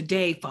use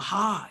today for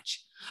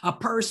Hajj. A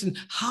person,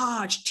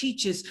 Hajj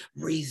teaches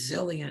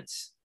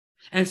resilience.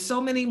 And so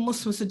many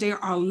Muslims today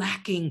are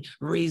lacking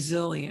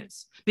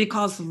resilience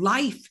because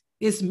life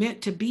is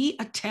meant to be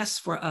a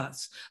test for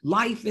us.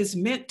 Life is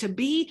meant to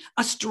be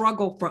a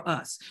struggle for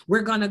us.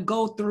 We're going to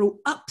go through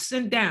ups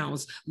and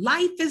downs.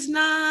 Life is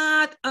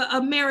not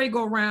a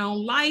merry-go-round.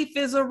 Life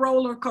is a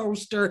roller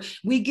coaster.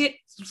 We get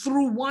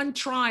through one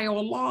trial,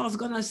 Allah is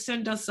going to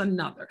send us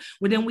another.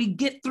 When then we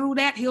get through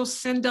that, he'll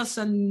send us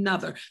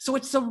another. So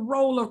it's a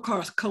roller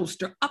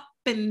coaster, up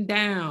and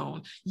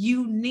down.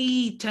 You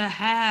need to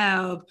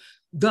have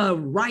the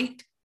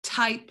right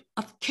type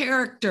of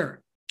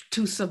character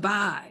to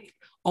survive.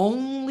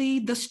 Only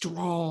the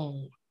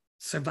strong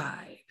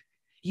survive.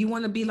 You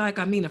want to be like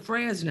Amina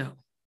Fresno,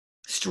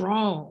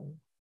 strong,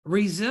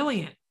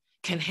 resilient,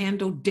 can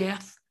handle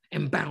death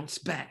and bounce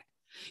back.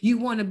 You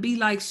want to be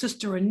like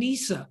Sister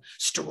Anissa,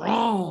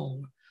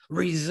 strong,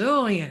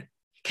 resilient,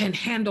 can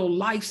handle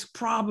life's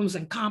problems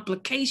and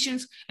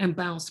complications and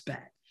bounce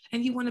back.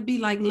 And you want to be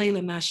like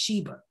Layla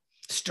Nashiba,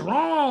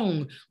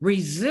 strong,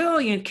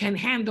 resilient, can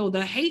handle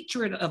the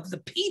hatred of the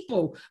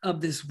people of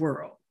this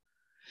world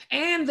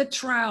and the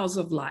trials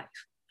of life,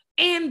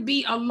 and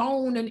be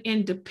alone and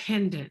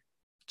independent,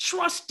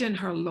 trust in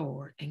her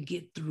Lord, and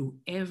get through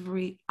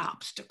every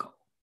obstacle.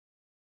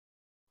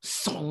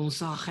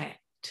 Sans arrêt.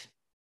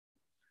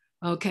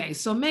 Okay,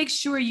 so make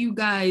sure you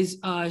guys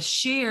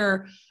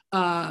share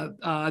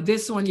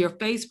this on your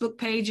Facebook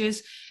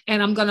pages,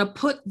 and I'm gonna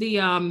put the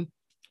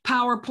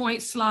PowerPoint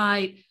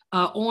slide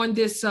on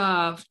this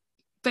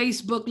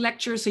Facebook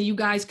lecture so you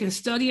guys can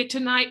study it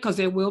tonight, because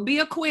there will be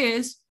a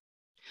quiz.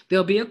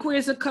 There'll be a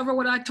quiz to cover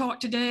what I taught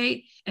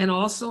today. And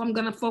also I'm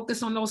going to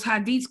focus on those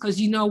hadiths because,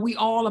 you know, we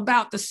all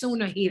about the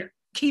Sunnah here,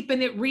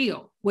 keeping it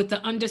real with the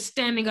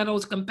understanding of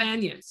those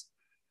companions.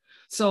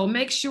 So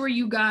make sure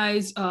you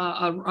guys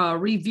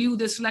review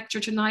this lecture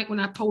tonight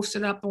when I post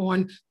it up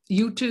on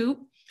YouTube.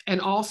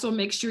 And also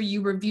make sure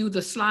you review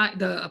the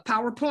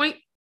PowerPoint,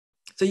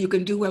 so you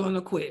can do well on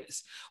the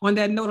quiz. On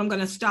that note, I'm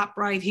going to stop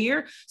right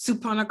here.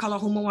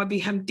 Subhanakallahumma wa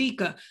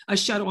bihamdika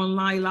ashhadu an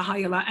la ilaha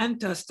illa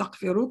anta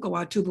astaghfiruka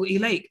wa atubu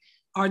ilaik.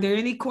 Are there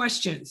any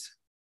questions?